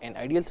in an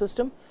ideal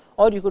system,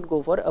 or you could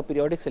go for a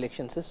periodic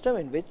selection system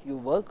in which you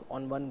work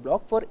on one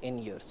block for n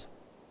years.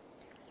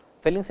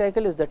 Felling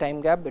cycle is the time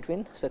gap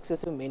between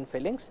successive main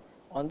fellings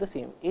on the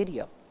same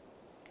area,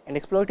 and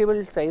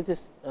exploitable size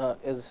is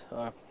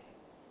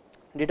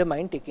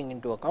determined taking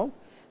into account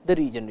the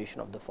regeneration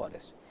of the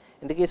forest.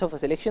 In the case of a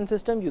selection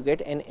system, you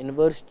get an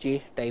inverse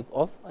J type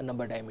of a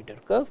number diameter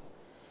curve.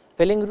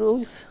 Felling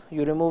rules,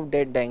 you remove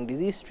dead dying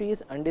disease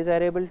trees,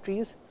 undesirable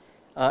trees,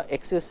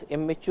 excess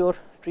immature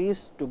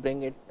trees to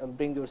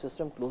bring your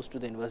system close to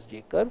the inverse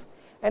J curve,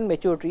 and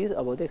mature trees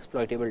above the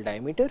exploitable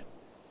diameter.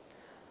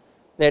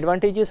 The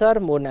advantages are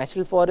more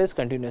natural forest,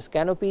 continuous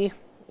canopy,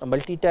 a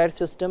multi-tier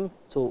system,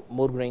 so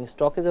more growing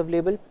stock is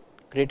available,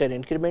 greater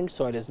increment,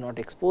 soil is not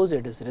exposed,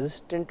 it is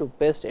resistant to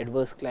pest,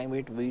 adverse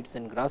climate, weeds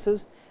and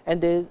grasses,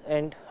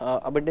 and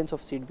abundance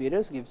of seed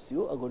bearers gives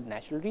you a good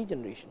natural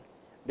regeneration.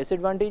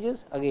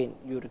 Disadvantages, again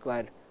you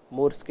require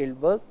more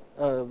skilled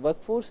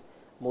workforce,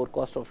 more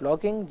cost of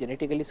logging,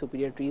 genetically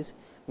superior trees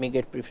may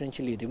get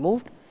preferentially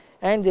removed,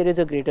 and there is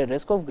a greater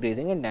risk of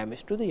grazing and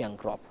damage to the young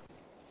crop.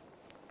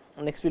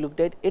 Next we looked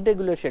at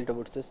irregular shelter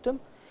wood system,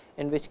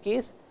 in which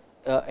case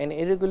an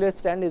irregular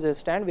stand is a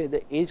stand where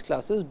the age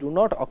classes do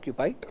not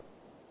occupy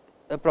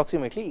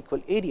approximately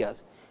equal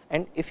areas,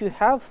 and if you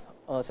have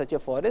such a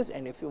forest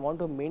and if you want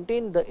to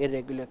maintain the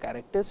irregular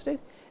characteristic,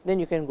 then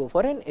you can go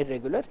for an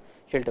irregular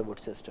shelter wood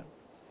system.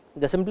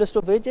 The simplest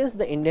of which is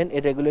the Indian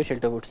irregular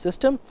shelter wood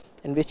system,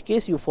 in which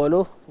case you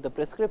follow the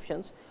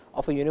prescriptions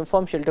of a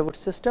uniform shelter wood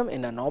system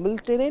in a normal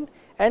terrain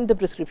and the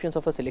prescriptions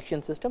of a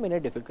selection system in a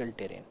difficult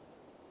terrain.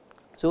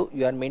 So,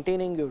 you are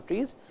maintaining your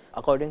trees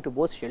according to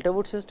both shelter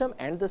wood system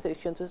and the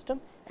selection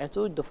system, and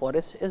so the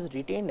forest is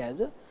retained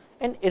as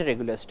an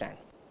irregular stand.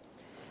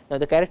 Now,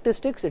 the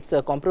characteristics, it is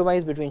a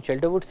compromise between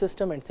shelter wood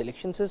system and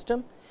selection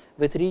system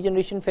with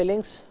regeneration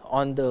fellings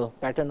on the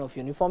pattern of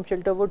uniform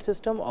shelter wood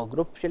system or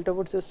group shelter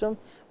wood system,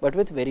 but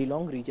with very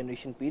long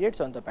regeneration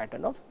periods on the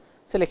pattern of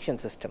selection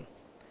system,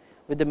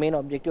 with the main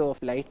objective of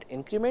light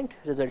increment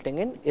resulting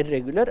in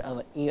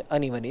irregular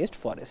uneven aged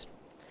forest.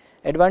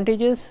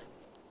 Advantages,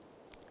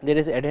 there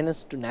is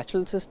adherence to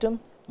natural system,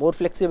 more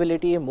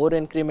flexibility, more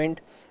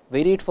increment,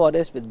 varied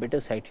forest with better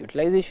site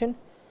utilization,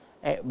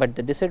 but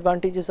the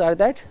disadvantages are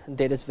that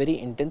there is very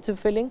intensive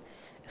felling,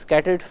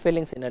 scattered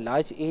fellings in a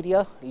large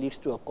area leads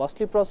to a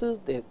costly process,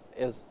 there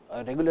is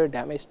a regular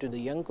damage to the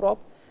young crop,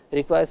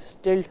 requires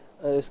skilled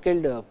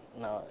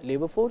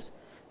labor force,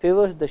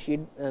 favors the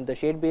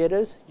shade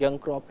bearers, young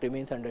crop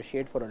remains under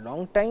shade for a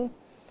long time,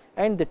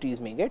 and the trees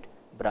may get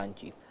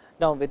branchy.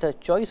 Now, with a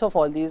choice of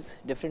all these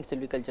different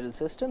silvicultural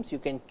systems, you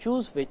can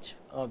choose which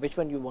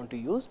one you want to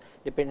use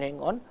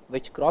depending on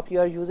which crop you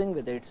are using,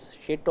 whether it is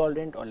shade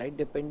tolerant or light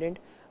dependent,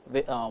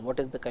 what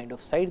is the kind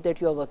of site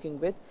that you are working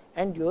with,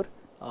 and your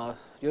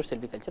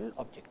silvicultural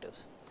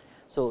objectives.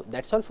 So,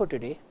 that is all for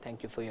today.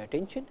 Thank you for your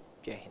attention.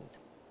 Jai Hind.